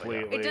story Exactly,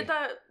 yeah. completely. It did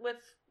that with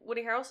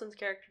Woody Harrelson's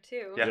character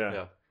too. Yeah. Yeah.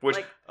 Yeah. Which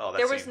Like, that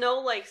there was scene. no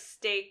like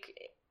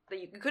stake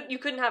that you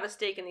couldn't have a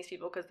stake in these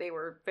people because they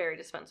were very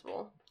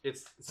dispensable.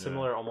 It's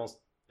similar almost.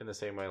 in the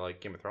same way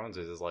like Game of Thrones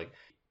is like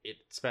it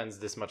spends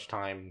this much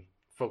time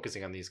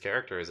focusing on these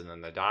characters and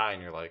then they die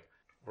and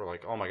we're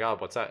like, oh my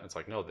god, what's that? And it's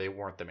like, no, they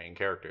weren't the main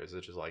characters.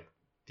 It's just like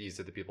these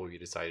are the people you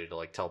decided to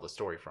like tell the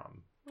story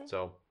from.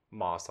 So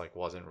Moss like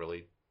wasn't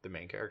really the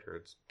main character.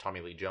 It's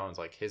Tommy Lee Jones.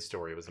 Like his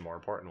story was the more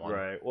important one.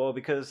 Right. Well,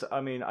 because I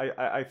mean,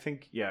 I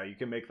think you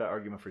can make that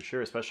argument for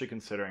sure, especially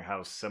considering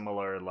how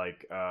similar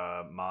like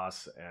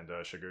Moss and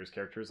Sugar's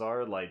characters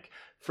are. Like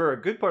for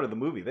a good part of the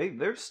movie,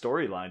 their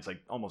storylines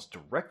like almost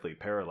directly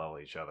parallel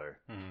each other.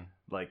 Mm-hmm.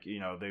 Like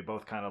they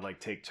both kind of like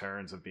take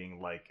turns of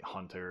being like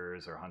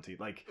hunters or hunting.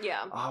 Like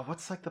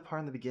what's like the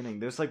part in the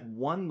beginning? There's like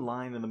one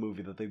line in the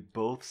movie that they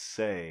both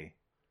say,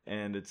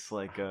 and it's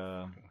like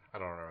I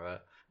don't remember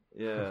that.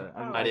 Yeah,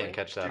 I didn't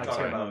catch that. You're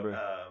talking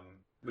about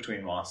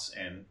between Moss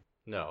and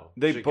no.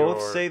 They Shigure...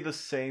 both say the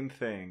same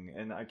thing,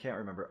 and I can't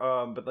remember.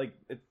 But like,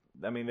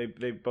 I mean,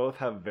 they both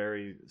have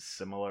very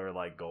similar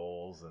like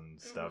goals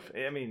and stuff.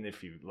 Mm-hmm. I mean,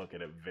 if you look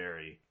at it,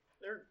 they're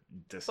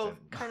distant.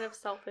 Both kind of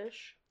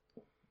selfish.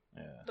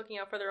 Yeah. Looking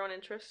out for their own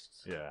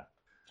interests. Yeah.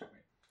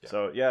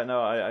 So yeah,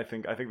 no, I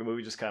think the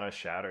movie just kind of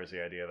shatters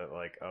the idea that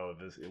like, oh,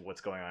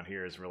 what's going on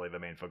here is really the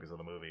main focus of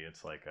the movie.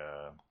 It's like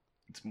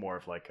it's more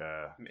of like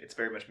a... It's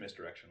very much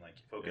misdirection. Like,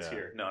 focus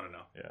here. No.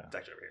 Yeah. It's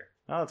actually over here.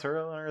 Oh, it's a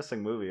real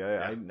interesting movie.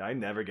 I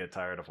never get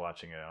tired of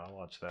watching it. I'll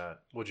watch that.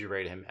 Would you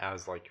rate him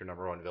as like your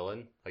number one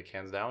villain, like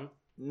hands down?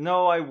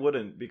 No, I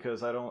wouldn't,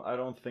 because I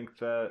don't think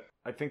that...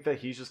 I think that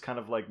he's just kind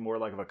of like more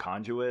like of a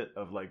conduit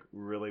of like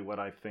really what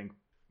I think,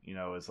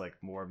 is like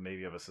more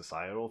maybe of a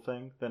societal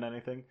thing than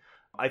anything.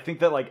 I think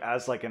that like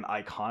as like an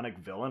iconic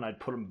villain, I'd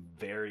put him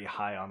very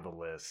high on the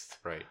list.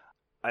 Right.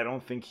 I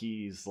don't think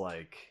he's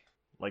like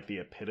the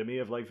epitome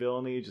of like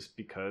villainy, just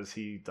because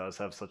he does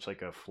have such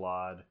like a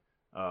flawed,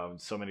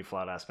 so many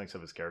flawed aspects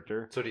of his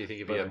character. So do you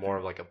think if he had more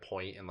of like a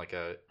point and like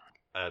an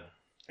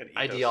ethos.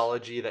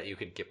 ideology that you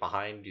could get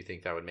behind, do you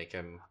think that would make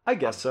him? I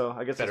guess so.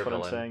 I guess that's what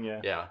villain. I'm saying.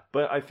 Yeah. Yeah.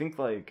 But I think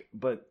like,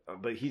 but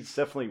he's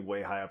definitely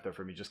way high up there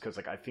for me, just because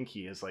like I think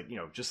he is like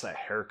just that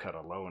haircut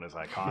alone is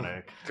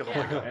iconic. Oh my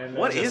god, And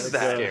what then, is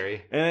like, that?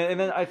 Scary. And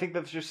then I think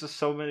that's just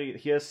so many.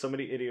 He has so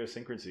many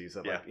idiosyncrasies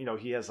that like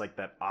he has like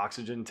that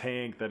oxygen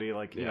tank that he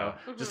like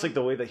just like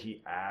the way that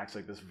he acts,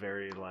 like this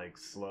very like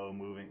slow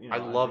moving. I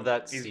love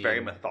that He's scene.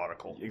 very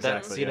methodical.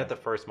 Exactly. That scene at the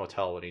first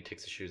motel when he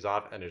takes his shoes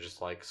off and is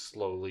just like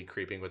slowly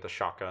creeping with the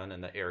shotgun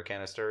and the air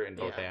canister in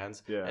both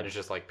hands, and it's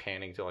just like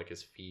panning to like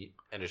his feet,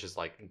 and it's just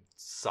like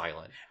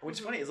silent. What's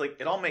funny is like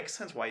it all makes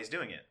sense why he's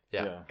doing it.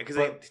 Yeah. Because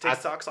he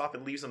takes socks off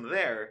and leaves them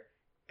there.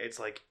 It's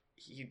like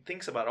he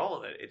thinks about all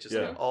of it. It's just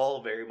like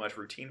all very much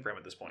routine for him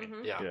at this point.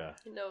 Mm-hmm. Yeah.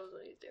 He knows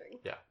what he's doing.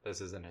 Yeah.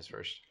 This isn't his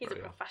first. He's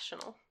rodeo. a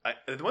professional.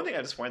 The one thing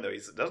I just find though, he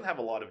doesn't have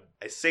a lot of.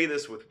 I say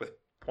this with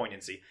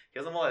poignancy. He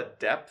doesn't have a lot of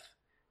depth.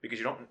 Because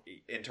you don't,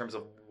 in terms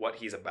of what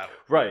he's about,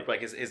 right?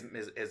 Like his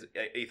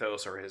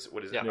ethos or his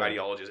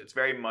ideologies. It's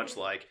very much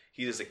like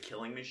he is a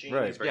killing machine.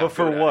 Right. He's very but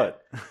for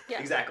what?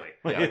 Exactly.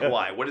 Like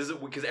why? What is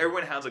it? Because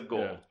everyone has a goal.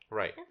 Yeah.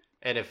 Right.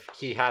 And if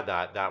he had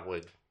that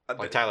would,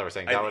 like Tyler was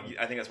saying, I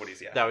think that's what he's.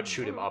 Yeah. That would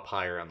shoot him up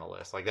higher on the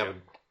list. Like that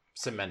would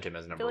cement him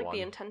as number one. I feel like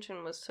the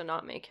intention was to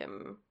not make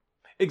him.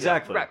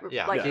 Exactly.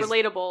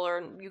 Relatable,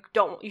 or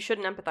you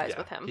shouldn't empathize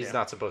with him. He's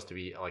not supposed to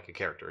be like a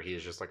character. He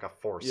is just like a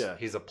force. Yeah.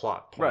 He's a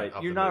plot point.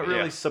 Right. You're not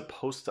really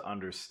supposed to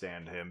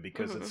understand him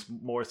because it's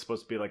more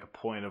supposed to be like a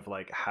point of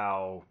like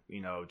how,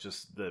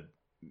 just the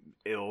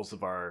ills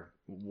of our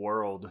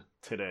world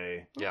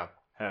today. Yeah.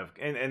 have.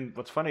 And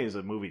what's funny is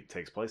the movie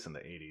takes place in the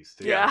 80s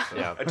too. Yeah. So.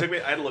 Yeah. It took me.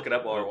 I had to look it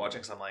up while we were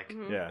watching. So I'm like,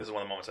 Yeah. this is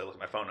one of the moments I looked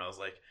at my phone. And I was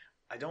like,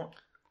 I don't.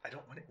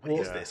 What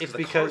is this? It's the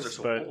because cars are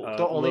so but, old.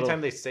 the only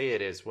time they say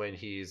it is when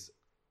he's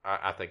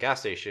at the gas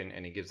station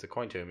and he gives the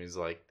coin to him. He's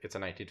like, it's a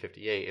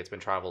 1958. It's been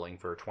traveling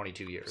for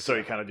 22 years. So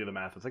you kind of do the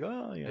math. It's like,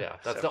 oh yeah. Yeah,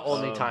 that's So, the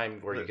only time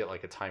where you get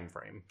like a time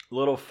frame.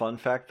 Little fun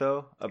fact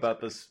though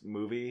about this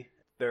movie.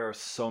 There are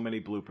so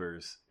many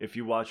bloopers if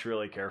you watch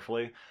really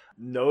carefully.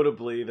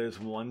 Notably, there's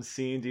one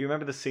scene. Do you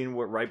remember the scene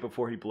where right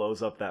before he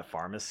blows up that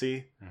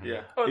pharmacy? Mhm.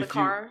 Yeah. Or the If you-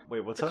 car. Wait,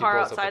 what's The up? car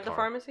blows up the outside the car.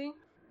 pharmacy.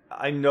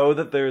 I know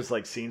that there's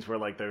like scenes where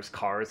like there's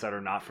cars that are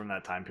not from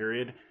that time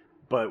period,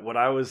 but what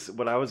I was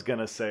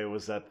gonna say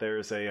was that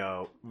there's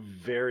a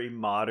very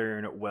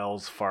modern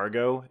Wells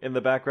Fargo in the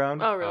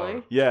background. Oh,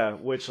 really? Yeah,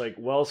 which like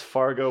Wells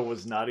Fargo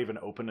was not even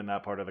open in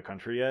that part of the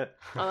country yet,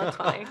 Oh, that's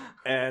funny.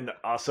 and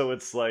also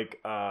it's like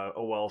a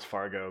Wells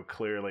Fargo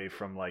clearly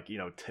from like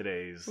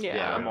today's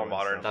Yeah. More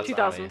modern. That's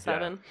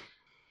 2007.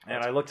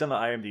 And I looked on the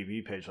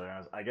IMDb page. Like,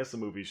 I guess the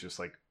movie's just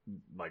like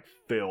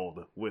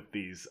filled with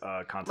these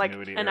Like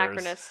continuity errors.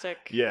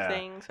 anachronistic Yeah.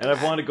 things. And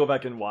I've wanted to go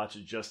back and watch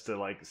it just to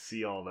like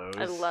see all those.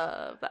 I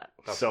love that.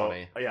 That's so,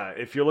 funny. Yeah,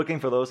 if you're looking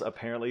for those,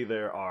 apparently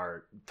there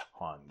are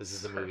tons. This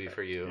is the movie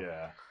for you.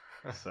 Yeah.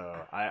 So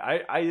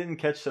I didn't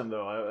catch them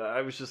though.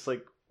 I was just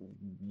like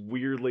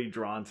weirdly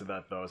drawn to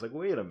that though. I was like,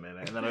 wait a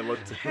minute, and then I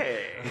looked.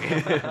 Hey.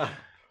 Yeah.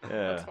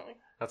 That's funny.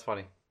 That's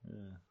funny. Yeah.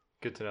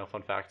 Good to know.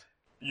 Fun fact.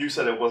 You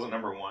said it wasn't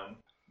number one.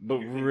 But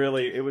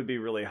really, it would be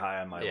really high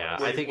on my Yeah,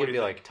 list. I think what it'd do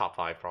you be think? like top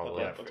 5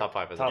 probably. Top five, okay. Top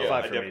 5 is Top a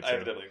five I for me, I have too.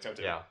 definitely think so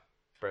too. Yeah.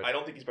 But I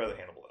don't think he's better than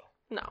Hannibal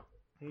though.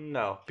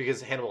 No,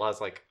 because Hannibal has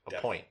like a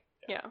Depth. point.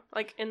 Yeah,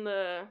 like in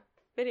the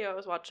video I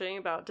was watching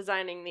about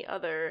designing the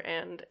Other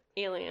and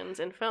aliens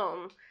in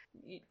film,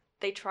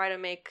 they try to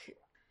make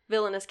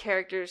villainous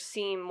characters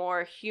seem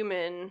more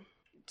human,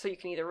 so you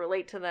can either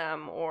relate to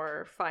them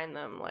or find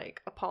them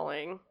like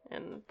appalling,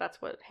 and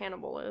that's what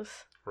Hannibal is.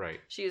 Right.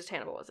 She used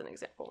Hannibal as an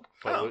example.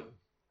 But Oh.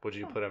 would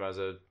you put him as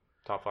a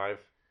top 5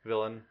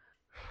 villain?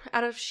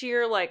 Out of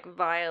sheer like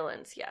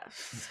violence,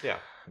 yes. Yeah.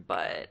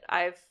 But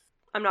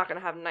I'm not gonna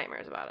have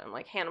nightmares about him.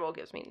 Like Hannibal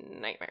gives me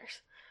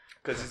nightmares.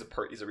 Because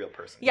he's a real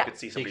person. Yeah. You could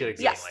see He somebody could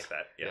being exist. like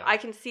that. Yeah. Yeah. I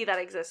can see that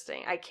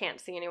existing. I can't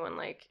see anyone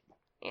like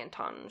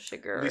Anton At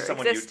Chigurh least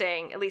someone you'd-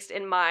 existing, at least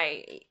in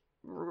my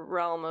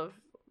realm of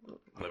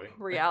Living.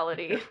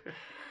 reality.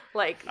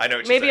 Like, I know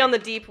what you're maybe saying. on the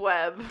deep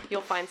web,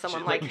 you'll find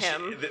someone like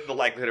him. The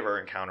likelihood of her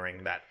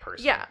encountering that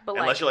person. Yeah, but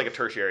unless like- you're like a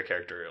tertiary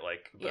character,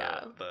 like the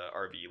Yeah. the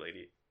RV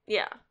lady.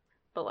 Yeah,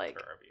 but like,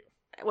 Or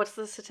RV. what's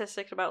the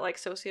statistic about like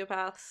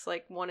sociopaths?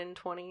 Like 1 in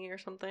 20 or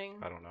something?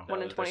 I don't know.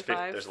 One in there's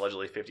 25? There's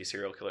allegedly 50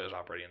 serial killers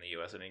operating in the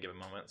U.S. at any given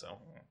moment, so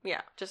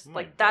Yeah, just Oh my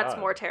like that's God.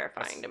 more that's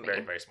terrifying to me.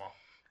 very, very small.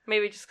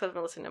 Maybe just because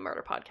I'm listening to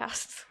murder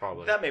podcasts.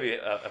 Probably. That may be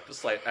a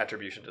slight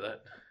attribution to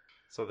that.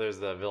 So there's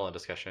the villain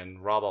discussion.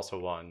 Rob also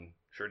won.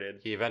 Sure did.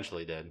 He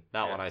eventually did.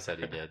 Not Yeah. when I said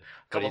he did,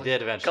 but Couple- he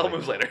did eventually. Couple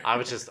moves later. I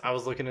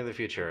was looking in the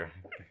future.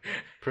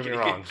 Prove me You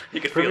wrong.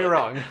 could Prove feel me it.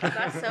 wrong.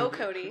 That's so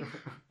Cody.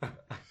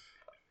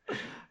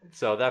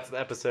 So that's the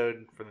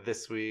episode for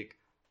this week.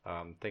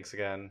 Thanks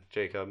again,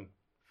 Jacob,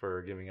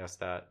 for giving us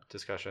that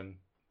discussion,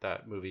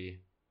 that movie.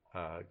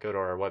 Go to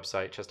our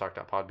website,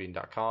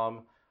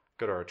 chesstalk.podbean.com.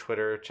 Go to our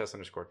Twitter,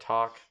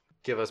 chess_talk.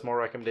 Give us more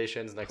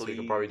recommendations. Next week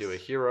we'll probably do a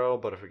Please. hero,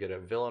 but if we get a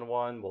villain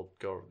one, we'll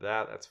go over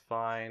that. That's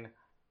fine.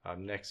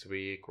 Next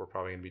week we're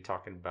probably going to be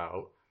talking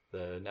about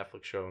the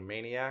Netflix show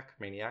Maniac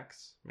with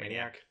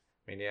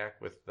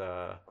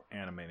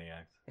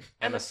Animaniacs.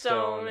 Emma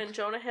Stone and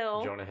Jonah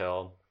Hill. Jonah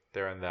Hill.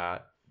 They're in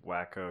that.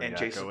 Wacko, And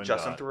Yakko,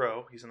 Justin Dot.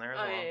 Theroux, he's in there as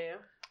Oh well. yeah,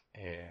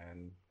 yeah.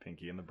 And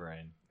Pinky in the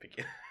Brain.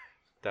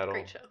 that'll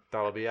Great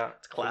show. be it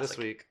It's for this classic.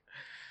 week.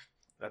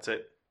 That's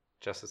it.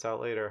 Just us out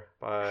later.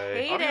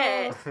 Bye. Hate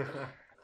it.